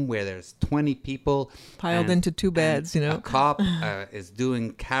hotel room where there's 20 people piled into two beds. A cop is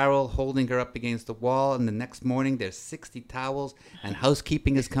doing Carol, holding her up against the wall, and the next morning there's 60 towels and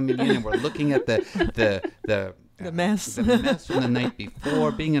housekeeping is coming in, and we're looking at the mess. The mess from the night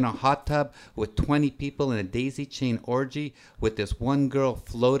before, being in a hot tub with 20 people in a daisy chain orgy with this one girl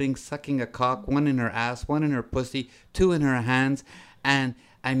floating, sucking a cock, one in her ass, one in her pussy, two in her hands. And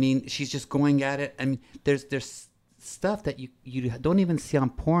I mean, she's just going at it. I mean, there's stuff that you don't even see on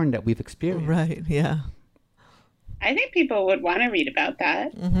porn that we've experienced. Right, yeah. I think people would want to read about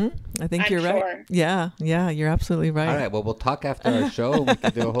that. Mm-hmm. I think you're right. Sure. Yeah, you're absolutely right. All right, well, we'll talk after our show. We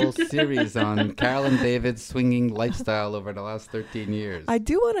could do a whole series on Carol and David's swinging lifestyle over the last 13 years. I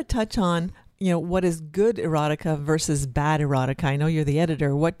do want to touch on, what is good erotica versus bad erotica. I know you're the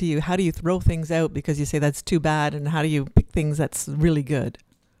editor. How do you throw things out because you say that's too bad, and how do you pick things that's really good?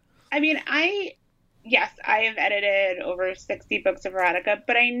 I mean, I have edited over 60 books of erotica,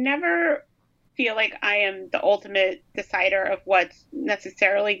 but I never feel like I am the ultimate decider of what's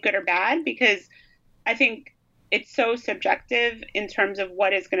necessarily good or bad, because I think it's so subjective in terms of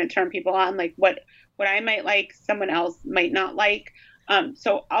what is going to turn people on. Like what I might like, someone else might not like.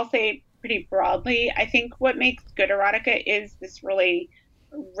 So I'll say pretty broadly, I think what makes good erotica is this really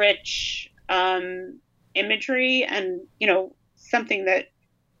rich imagery and, something that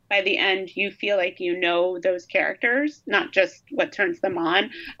by the end you feel like those characters, not just what turns them on.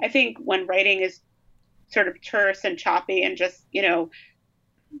 I think when writing is sort of terse and choppy and just,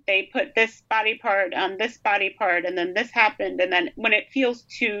 they put this body part on this body part, and then this happened, and then when it feels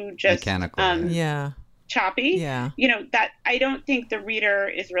too just mechanical, choppy, that I don't think the reader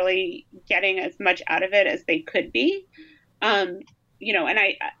is really getting as much out of it as they could be. And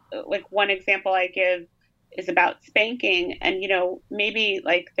I like one example I give is about spanking, and maybe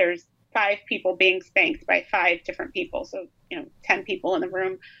like there's 5 people being spanked by 5 different people, so 10 people in the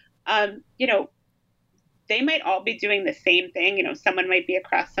room. They might all be doing the same thing. Someone might be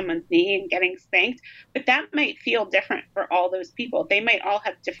across someone's knee and getting spanked, but that might feel different for all those people. They might all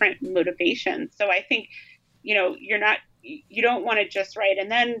have different motivations. So I think, you don't want to just write, and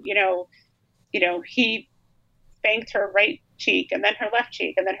then, he spanked her right cheek and then her left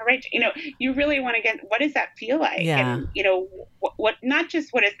cheek and then her right cheek. You really want to get, what does that feel like? Yeah. And, what, not just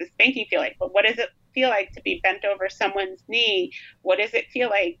what does the spanking feel like, but what does it feel like to be bent over someone's knee? What does it feel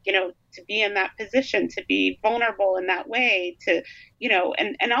like, to be in that position, to be vulnerable in that way, to,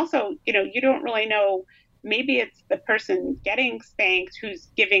 and also, you don't really know, maybe it's the person getting spanked who's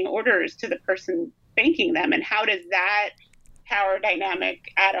giving orders to the person spanking them. And how does that power dynamic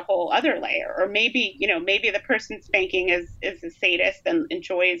add a whole other layer? Or maybe, maybe the person spanking is a sadist and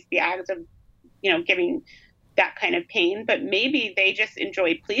enjoys the act of, giving that kind of pain, but maybe they just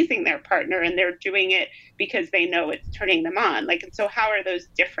enjoy pleasing their partner and they're doing it because they know it's turning them on. Like, and so how are those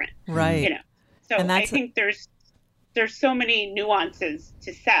different? Right. So I think there's so many nuances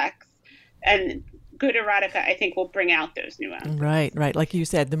to sex, and good erotica, I think, will bring out those nuances. Right. Like you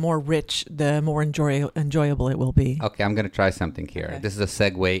said, the more rich, the more enjoyable it will be. Okay, I'm going to try something here. Okay. This is a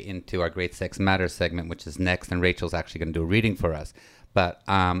segue into our Great Sex Matters segment, which is next, and Rachel's actually going to do a reading for us. But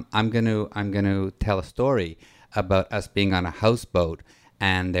I'm going to tell a story about us being on a houseboat,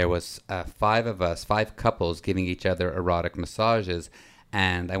 and there was 5 couples giving each other erotic massages.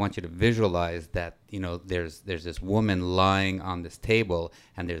 And I want you to visualize that, there's this woman lying on this table,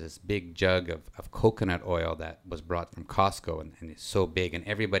 and there's this big jug of coconut oil that was brought from Costco, and it's so big, and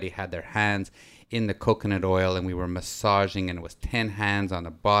everybody had their hands in the coconut oil, and we were massaging, and it was 10 hands on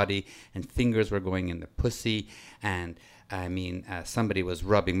the body, and fingers were going in the pussy, and somebody was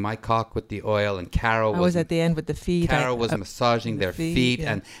rubbing my cock with the oil, and Carol was at the end with the feet. Carol was massaging their feet,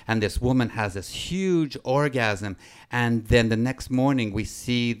 yeah. and this woman has this huge orgasm. And then the next morning, we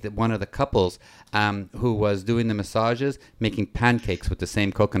see one of the couples who was doing the massages making pancakes with the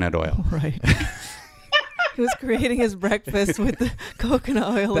same coconut oil. Right. He was creating his breakfast with the coconut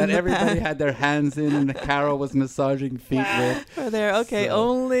oil that in the everybody pan. had their hands in, and Carol was massaging feet with. We're there. Okay,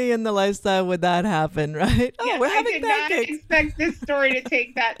 only in the lifestyle would that happen, right? Yeah, we're having pancakes. I did not expect this story to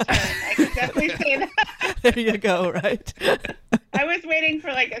take that turn. I can definitely say that. There you go, right? I was waiting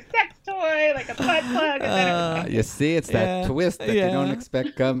for like a sex toy, like a butt plug. And then it was You see, it's that twist that you don't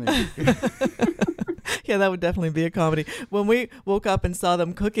expect coming. Yeah, that would definitely be a comedy. When we woke up and saw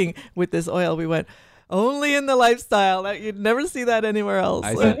them cooking with this oil, we went, only in the lifestyle. You'd never see that anywhere else.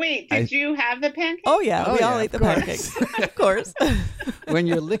 Wait, did you have the pancakes? Oh, yeah. We all ate the pancakes. Of course. When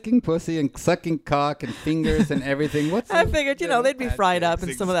you're licking pussy and sucking cock and fingers and everything, I figured, they'd be fried up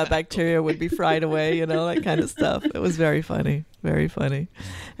and some of that bacteria would be fried away, that kind of stuff. It was very funny. Very funny.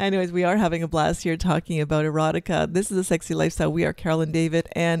 Anyways, we are having a blast here talking about erotica. This is A Sexy Lifestyle. We are Carol and David,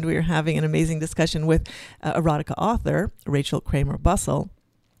 and we are having an amazing discussion with erotica author Rachel Kramer Bussel.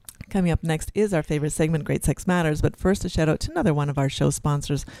 Coming up next is our favorite segment, Great Sex Matters. But first, a shout out to another one of our show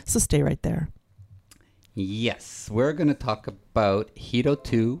sponsors. So stay right there. Yes, we're going to talk about Hito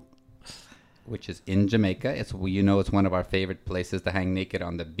 2, which is in Jamaica. It's one of our favorite places to hang naked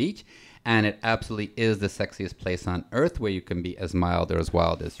on the beach. And it absolutely is the sexiest place on earth, where you can be as mild or as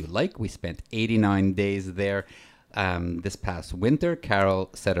wild as you like. We spent 89 days there. This past winter, Carol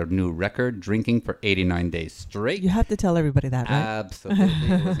set a new record, drinking for 89 days straight. You have to tell everybody that, right?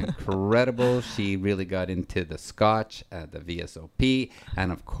 Absolutely. It was incredible. She really got into the scotch, the VSOP,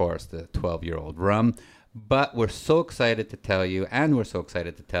 and of course the 12-year-old rum. But we're so excited to tell you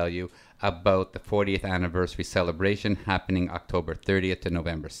about the 40th anniversary celebration happening October 30th to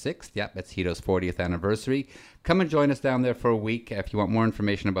November 6th. Yep, it's Hito's 40th anniversary. Come and join us down there for a week. If you want more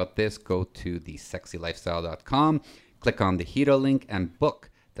information about this, go to thesexylifestyle.com, click on the Hito link, and book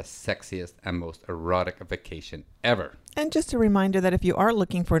the sexiest and most erotic vacation ever. And just a reminder that if you are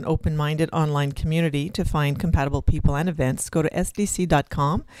looking for an open-minded online community to find compatible people and events, go to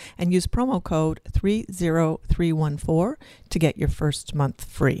sdc.com and use promo code 30314 to get your first month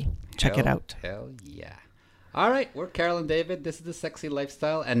free. Check it out. Hell yeah. All right, we're Carol and David. This is The Sexy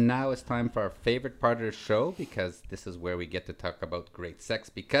Lifestyle, and now it's time for our favorite part of the show, because this is where we get to talk about great sex,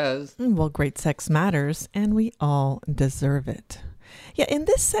 because... Well, great sex matters, and we all deserve it. Yeah, in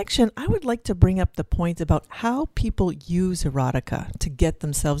this section, I would like to bring up the point about how people use erotica to get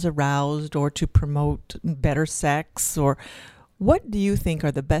themselves aroused or to promote better sex, or what do you think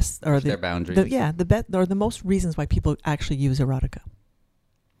are the best or their boundaries? The best or the most reasons why people actually use erotica?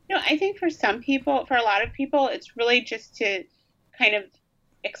 I think for some people, for a lot of people, it's really just to kind of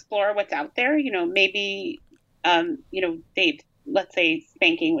explore what's out there. Maybe, they've, let's say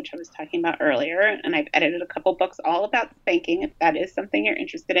spanking, which I was talking about earlier, and I've edited a couple books all about spanking, if that is something you're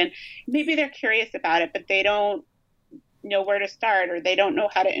interested in. Maybe they're curious about it, but they don't know where to start, or they don't know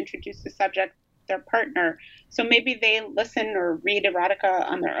how to introduce the subject to their partner. So maybe they listen or read erotica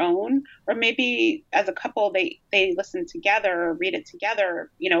on their own, or maybe as a couple, they listen together or read it together,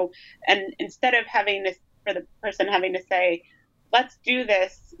 and instead of for the person having to say, let's do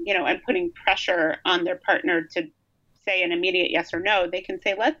this, and putting pressure on their partner to say an immediate yes or no, they can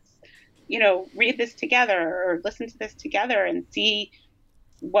say, let's, read this together or listen to this together and see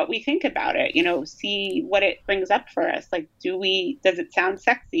what we think about it, see what it brings up for us. Like, does it sound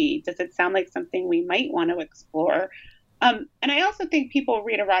sexy? Does it sound like something we might want to explore? And I also think people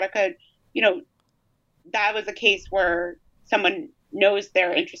read erotica, that was a case where someone knows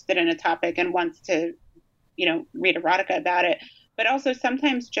they're interested in a topic and wants to, read erotica about it. But also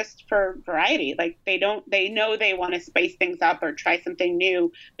sometimes just for variety, like they know they want to spice things up or try something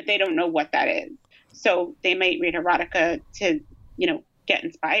new, but they don't know what that is. So they might read erotica to, get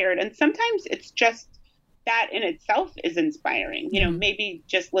inspired. And sometimes it's just that in itself is inspiring. Maybe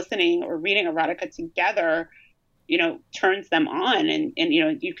just listening or reading erotica together, turns them on, and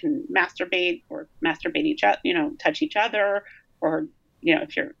you can masturbate each other, touch each other, or,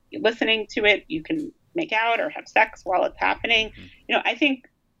 if you're listening to it, you can make out or have sex while it's happening. I think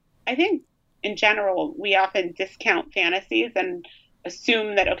in general, we often discount fantasies and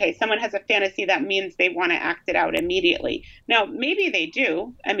assume that, okay, someone has a fantasy, that means they want to act it out immediately. Now, maybe they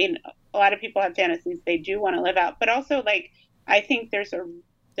do. I mean, a lot of people have fantasies they do want to live out, but also, like, I think there's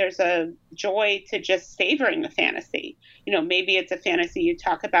a joy to just savoring the fantasy. Maybe it's a fantasy you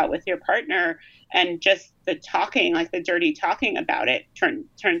talk about with your partner, and just the talking, like the dirty talking about it,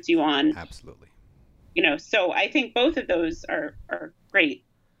 turns you on. Absolutely. So I think both of those are great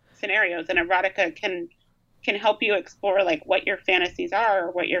scenarios, and erotica can help you explore like what your fantasies are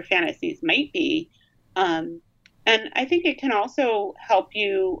or what your fantasies might be. And I think it can also help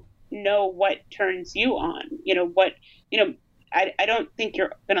you know what turns you on, I don't think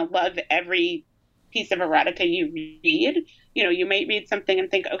you're going to love every piece of erotica you read. You might read something and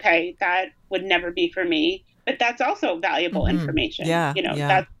think, okay, that would never be for me, but that's also valuable information.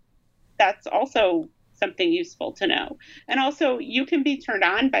 That's also something useful to know. And also, you can be turned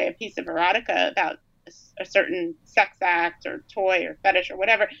on by a piece of erotica about a certain sex act or toy or fetish or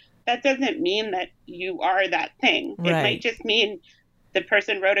whatever. That doesn't mean that you are that thing. Right. It might just mean the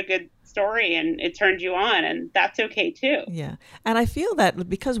person wrote a good story and it turned you on, and that's okay too. Yeah. And I feel that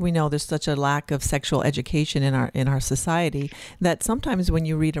because we know there's such a lack of sexual education in our society, that sometimes when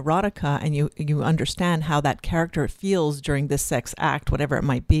you read erotica and you understand how that character feels during this sex act, whatever it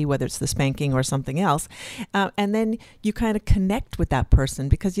might be, whether it's the spanking or something else, and then you kind of connect with that person,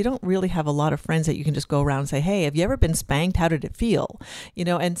 because you don't really have a lot of friends that you can just go around and say, hey, have you ever been spanked? How did it feel?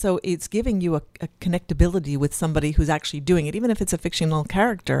 And so it's giving you a connectability with somebody who's actually doing it, even if it's a fictional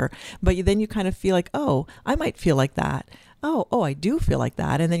character. But then you kind of feel like, oh, I might feel like that. Oh, I do feel like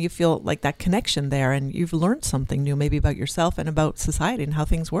that. And then you feel like that connection there, and you've learned something new maybe about yourself and about society and how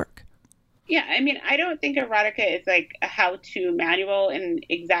things work. Yeah, I mean, I don't think erotica is like a how-to manual in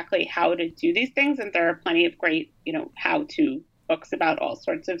exactly how to do these things. And there are plenty of great, how-to books about all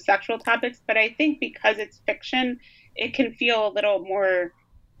sorts of sexual topics. But I think because it's fiction, it can feel a little more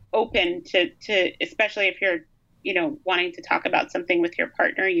open to especially if you're wanting to talk about something with your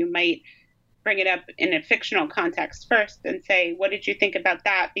partner, you might bring it up in a fictional context first and say, what did you think about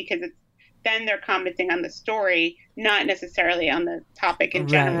that? Because then they're commenting on the story, not necessarily on the topic in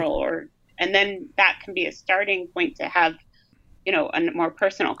general, and then that can be a starting point to have, a more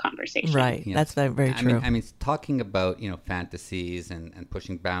personal conversation. Right. Yes. That's very true. I mean, talking about, fantasies and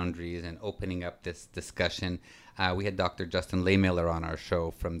pushing boundaries and opening up this discussion. We had Dr. Justin Lehmiller on our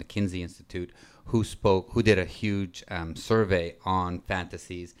show from the Kinsey Institute, who did a huge survey on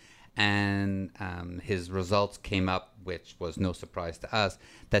fantasies, and his results came up, which was no surprise to us,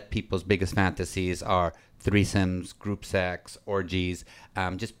 that people's biggest fantasies are threesomes, group sex, orgies,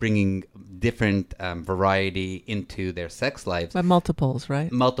 just bringing different variety into their sex lives. But multiples,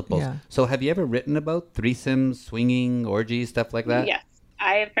 right? Multiples. Yeah. So have you ever written about threesomes, swinging, orgies, stuff like that? Yes.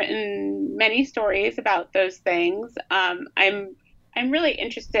 I have written many stories about those things. I'm really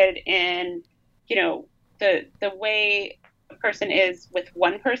interested in, the way a person is with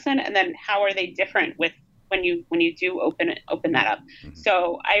one person, and then how are they different with when you do open that up.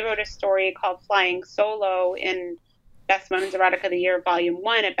 So I wrote a story called Flying Solo in Best Women's Erotica of the Year, Volume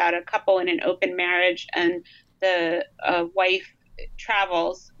 1, about a couple in an open marriage, and the wife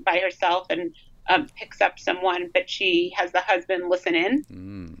travels by herself and picks up someone, but she has the husband listen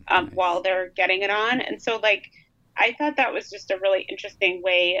in Nice. while they're getting it on. And so, like, I thought that was just a really interesting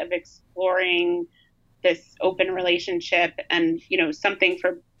way of exploring this open relationship, and, you know, something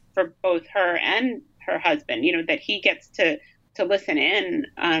for both her and her husband, you know, that he gets to listen in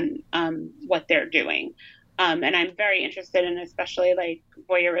on what they're doing. And I'm very interested in especially like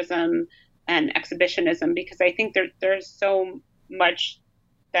voyeurism and exhibitionism, because I think there's so much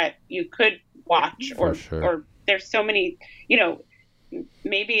that you could watch, or there's so many, you know,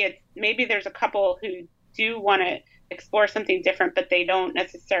 maybe there's a couple who do want to explore something different, but they don't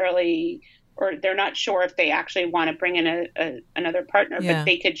necessarily, or they're not sure if they actually want to bring in another partner, but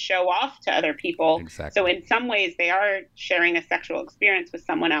they could show off to other people. Exactly. So in some ways they are sharing a sexual experience with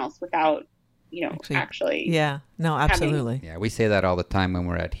someone else without, you know, actually. Yeah, no, absolutely. Yeah, we say that all the time when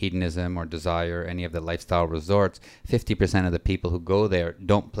we're at Hedonism or Desire, any of the lifestyle resorts. 50% of the people who go there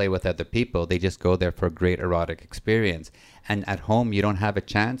don't play with other people. They just go there for a great erotic experience. And at home, you don't have a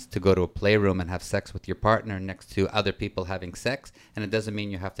chance to go to a playroom and have sex with your partner next to other people having sex. And it doesn't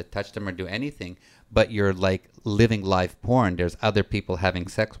mean you have to touch them or do anything, but you're like living live porn. There's other people having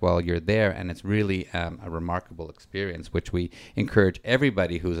sex while you're there, and it's really a remarkable experience, which we encourage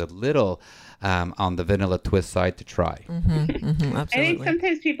everybody who's a little on the vanilla twist side to try. Absolutely. I think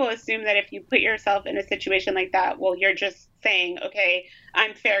sometimes people assume that if you put yourself in a situation like that, well, you're just saying, okay,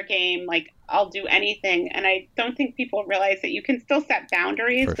 I'm fair game, like I'll do anything. And I don't think people realize that you can still set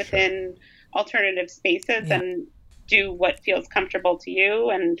boundaries within alternative spaces and do what feels comfortable to you.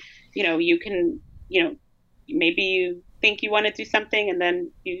 And, you know, you can, you know, maybe you think you want to do something and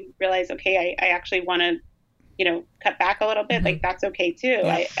then you realize, okay, I actually want to, you know, cut back a little bit. Like that's okay too.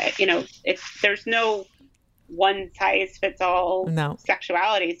 I you know, there's no one size fits all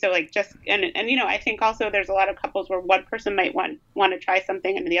sexuality. So like just, and you know, I think also there's a lot of couples where one person might want to try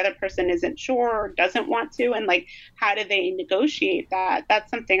something and the other person isn't sure or doesn't want to. And like, how do they negotiate that? That's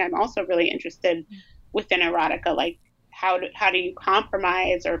something I'm also really interested within erotica. Like how do you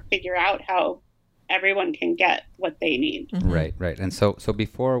compromise or figure out how everyone can get what they need? Right. And so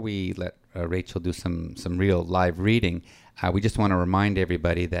before we let Rachel do some real live reading, we just want to remind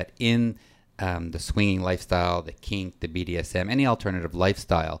everybody that in the swinging lifestyle, the kink, the BDSM, any alternative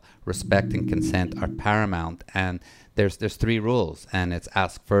lifestyle, respect and consent are paramount. And there's 3 rules, and it's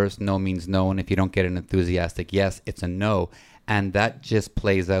ask first, no means no, and if you don't get an enthusiastic yes, it's a no. And that just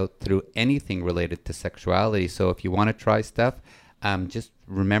plays out through anything related to sexuality. So if you want to try stuff, just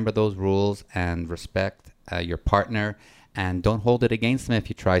remember those rules and respect your partner, and don't hold it against them if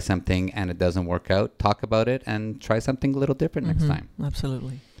you try something and it doesn't work out. Talk about it and try something a little different next time.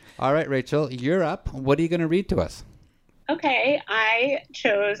 Absolutely. All right, Rachel, you're up. What are you going to read to us? Okay, I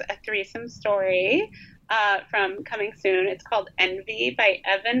chose a threesome story from coming soon. It's called Envy by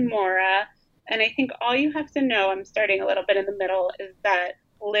Evan Mora. And I think all you have to know, I'm starting a little bit in the middle, is that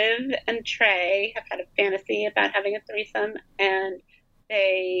Liv and Trey have had a fantasy about having a threesome, and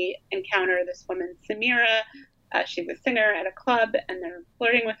they encounter this woman, Samira. She's a singer at a club, and they're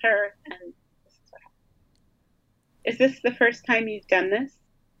flirting with her, and this is what happens. Is this the first time you've done this?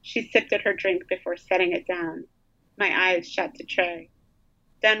 She sipped at her drink before setting it down. My eyes shut to Trey.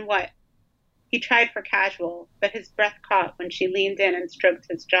 Then what? He tried for casual, but his breath caught when she leaned in and stroked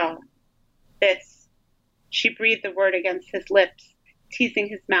his jaw. This. She breathed the word against his lips, teasing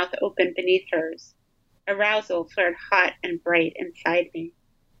his mouth open beneath hers. Arousal flared hot and bright inside me.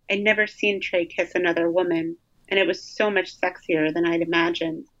 I'd never seen Trey kiss another woman, and it was so much sexier than I'd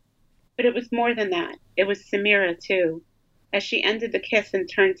imagined. But it was more than that. It was Samira, too. As she ended the kiss and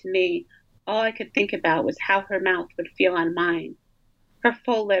turned to me, all I could think about was how her mouth would feel on mine. Her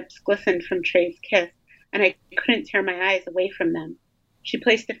full lips glistened from Trey's kiss, and I couldn't tear my eyes away from them. She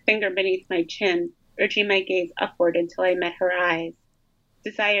placed a finger beneath my chin, urging my gaze upward until I met her eyes.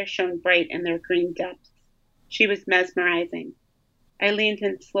 Desire shone bright in their green depths. She was mesmerizing. I leaned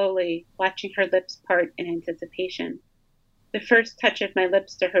in slowly, watching her lips part in anticipation. The first touch of my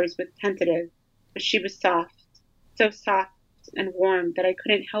lips to hers was tentative, but she was soft, so soft and warm that I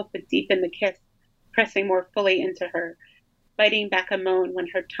couldn't help but deepen the kiss, pressing more fully into her, biting back a moan when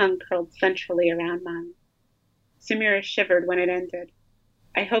her tongue curled sensually around mine. Samira shivered when it ended.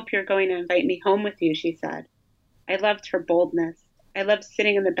 I hope you're going to invite me home with you, she said. I loved her boldness. I loved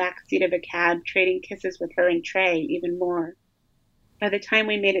sitting in the back seat of a cab, trading kisses with her and Trey even more. By the time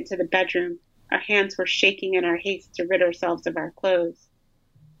we made it to the bedroom, Our hands were shaking in our haste to rid ourselves of our clothes.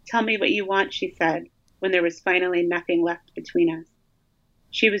 Tell me what you want, she said, when there was finally nothing left between us.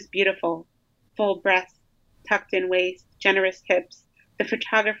 She was beautiful, full breasts, tucked in waist, generous hips. The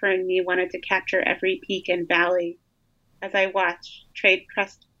photographer in me wanted to capture every peak and valley. As I watched, Trade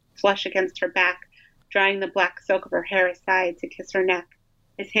pressed flush against her back, drawing the black silk of her hair aside to kiss her neck,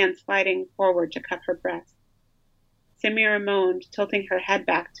 his hand sliding forward to cuff her breast. Samira moaned, tilting her head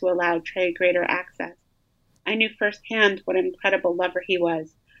back to allow Trey greater access. I knew firsthand what an incredible lover he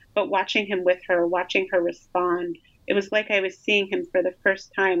was, but watching him with her, watching her respond, it was like I was seeing him for the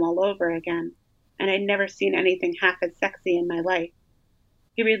first time all over again, and I'd never seen anything half as sexy in my life.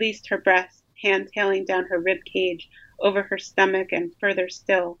 He released her breast, hand tailing down her rib cage, over her stomach and further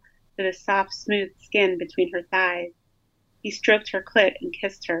still, to the soft, smooth skin between her thighs. He stroked her clit and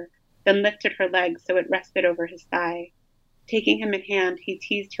kissed her, then lifted her leg so it rested over his thigh. Taking him in hand, he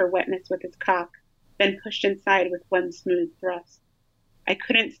teased her wetness with his cock, then pushed inside with one smooth thrust. I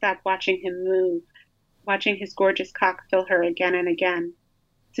couldn't stop watching him move, watching his gorgeous cock fill her again and again.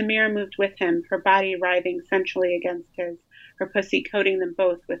 Samira moved with him, her body writhing sensually against his, her pussy coating them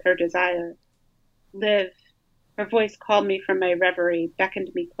both with her desire. Liv. Her voice called me from my reverie, beckoned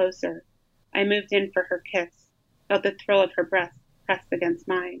me closer. I moved in for her kiss, felt the thrill of her breast pressed against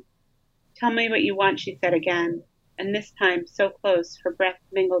mine. Tell me what you want, she said again, and this time so close her breath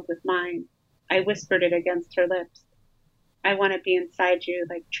mingled with mine. I whispered it against her lips. I want to be inside you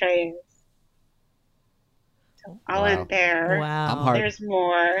like Trey is. So I'll end there. Wow. There's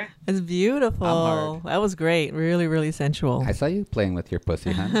more. It's beautiful. That was great. Really, really sensual. I saw you playing with your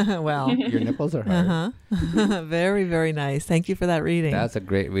pussy, huh? Well. Your nipples are hard. Very, very nice. Thank you for that reading. That's a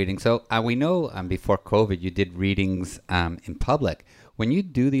great reading. So we know before COVID, you did readings in public. When you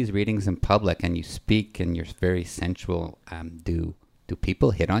do these readings in public and you speak and you're very sensual, do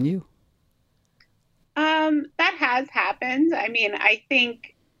people hit on you? That has happened. I mean, I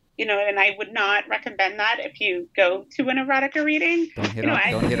think, and I would not recommend that if you go to an erotica reading. Don't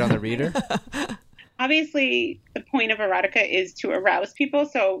hit on the reader. Obviously, the point of erotica is to arouse people.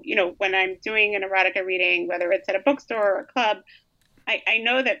 So, when I'm doing an erotica reading, whether it's at a bookstore or a club, I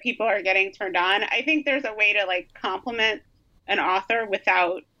know that people are getting turned on. I think there's a way to compliment an author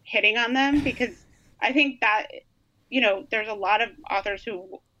without hitting on them, because I think that, there's a lot of authors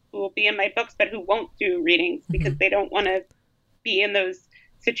who will be in my books, but who won't do readings because they don't want to be in those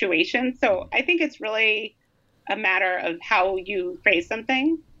situations. So I think it's really a matter of how you phrase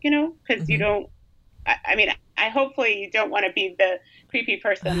something, because you don't, I hopefully you don't want to be the creepy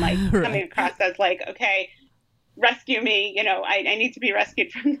person, coming across as okay, rescue me, I need to be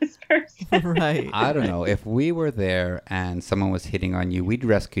rescued from this person. Right. I don't know. If we were there and someone was hitting on you, we'd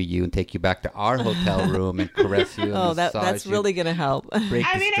rescue you and take you back to our hotel room and caress you. And that's really going to help. I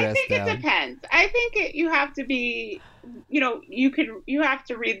think it depends. I think you have to be, you have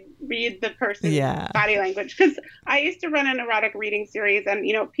to read the person's body language. Because I used to run an erotic reading series, and,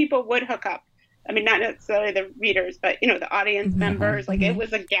 people would hook up. I mean, not necessarily the readers, but, the audience members. It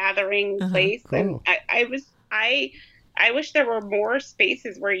was a gathering place. Cool. And I wish there were more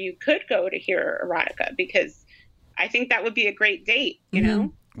spaces where you could go to hear erotica, because I think that would be a great date, you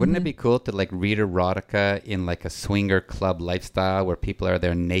know? Wouldn't it be cool to read erotica in a swinger club lifestyle where people are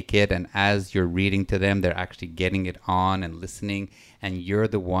there naked, and as you're reading to them, they're actually getting it on and listening, and you're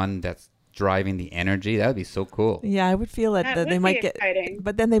the one that's driving the energy? That would be so cool. Yeah, I would feel that they might get exciting.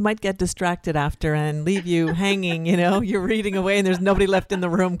 But then they might get distracted after and leave you hanging, you're reading away and there's nobody left in the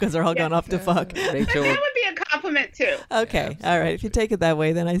room because they're all gone off to fuck. Rachel, that would be a compliment too. Okay. All right. If you take it that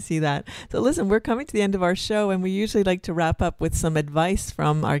way, then I see that. So listen, we're coming to the end of our show, and we usually like to wrap up with some advice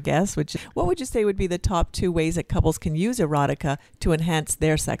from our guests, what would you say would be the top 2 ways that couples can use erotica to enhance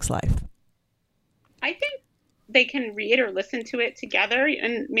their sex life? I think they can read or listen to it together,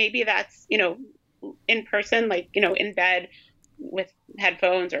 and maybe that's, in person, in bed with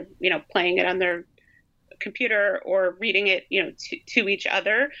headphones, or, playing it on their computer, or reading it, to each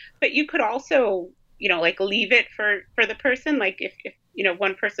other. But you could also, leave it for the person. If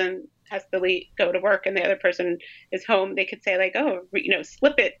one person has to go to work and the other person is home, they could say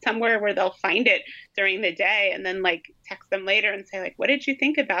slip it somewhere where they'll find it during the day, and then text them later and say what did you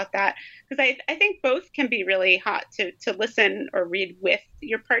think about that? Because I think both can be really hot to listen or read with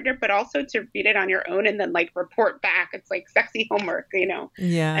your partner, but also to read it on your own and then report back. It's sexy homework,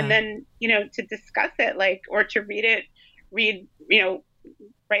 Yeah. And then, to discuss it, or to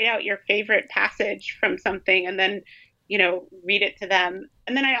write out your favorite passage from something and then read it to them.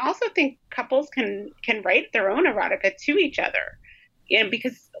 And then I also think couples can write their own erotica to each other.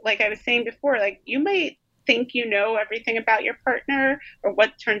 Because I was saying before, you might think you know everything about your partner or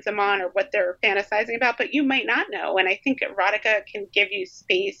what turns them on or what they're fantasizing about, but you might not know. And I think erotica can give you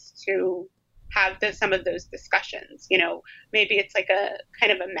space to have some of those discussions. Maybe it's like a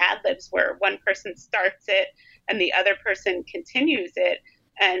kind of a Mad Libs where one person starts it and the other person continues it.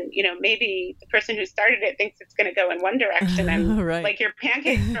 And, maybe the person who started it thinks it's going to go in one direction and right. like your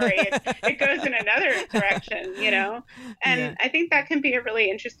pancake story, it goes in another direction, And I think that can be a really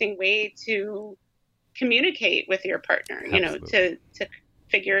interesting way to communicate with your partner, to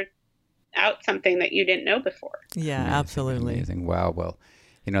figure out something that you didn't know before. Yeah, absolutely. Amazing. Wow. Well,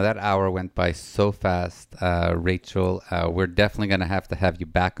 that hour went by so fast. Rachel, we're definitely going to have you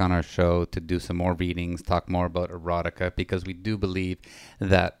back on our show to do some more readings, talk more about erotica, because we do believe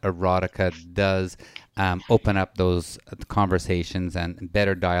that erotica does open up those conversations and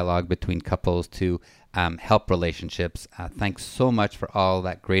better dialogue between couples to help relationships. Thanks so much for all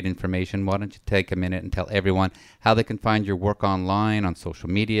that great information. Why don't you take a minute and tell everyone how they can find your work online, on social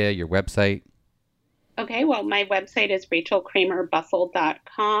media, your website? Okay, well, my website is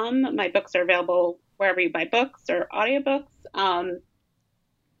rachelkramerbussel.com. My books are available wherever you buy books or audiobooks.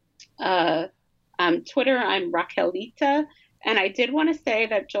 Twitter, I'm Raquelita. And I did want to say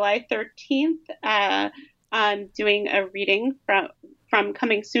that July 13th, I'm doing a reading from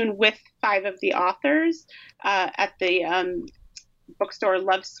Coming Soon with 5 of the authors at the bookstore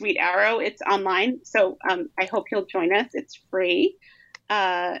Love Sweet Arrow. It's online, so I hope you'll join us. It's free.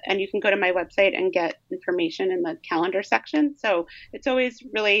 And you can go to my website and get information in the calendar section. So it's always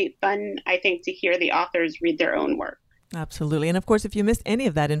really fun, I think, to hear the authors read their own work. Absolutely. And of course, if you missed any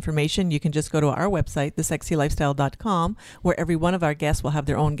of that information, you can just go to our website, thesexylifestyle.com, where every one of our guests will have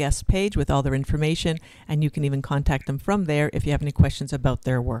their own guest page with all their information. And you can even contact them from there if you have any questions about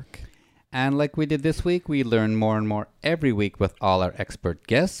their work. And like we did this week, we learn more and more every week with all our expert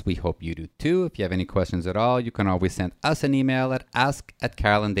guests. We hope you do too. If you have any questions at all, you can always send us an email at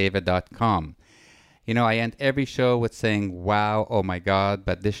ask@carolanddavid.com. I end every show with saying, wow, oh my God,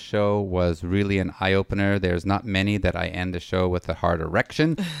 but this show was really an eye-opener. There's not many that I end the show with a hard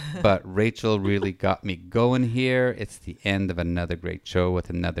erection, but Rachel really got me going here. It's the end of another great show with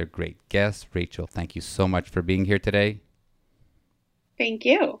another great guest. Rachel, thank you so much for being here today. Thank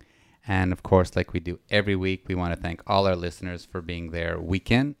you. And of course, like we do every week, we want to thank all our listeners for being there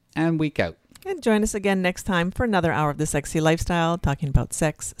week in and week out. And join us again next time for another hour of The Sexy Lifestyle, talking about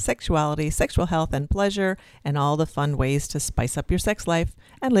sex, sexuality, sexual health and pleasure, and all the fun ways to spice up your sex life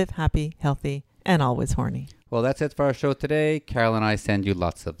and live happy, healthy, and always horny. Well, that's it for our show today. Carol and I send you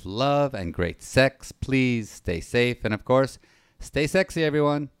lots of love and great sex. Please stay safe. And of course, stay sexy,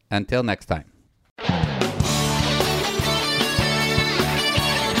 everyone. Until next time.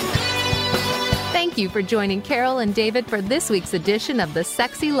 Thank you for joining Carol and David for this week's edition of The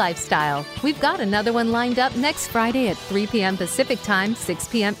Sexy Lifestyle. We've got another one lined up next Friday at 3 p.m. Pacific Time, 6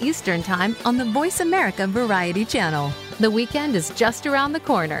 p.m. Eastern Time on the Voice America Variety Channel. The weekend is just around the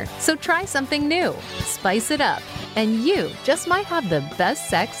corner, so try something new, spice it up, and you just might have the best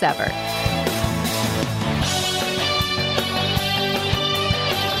sex ever.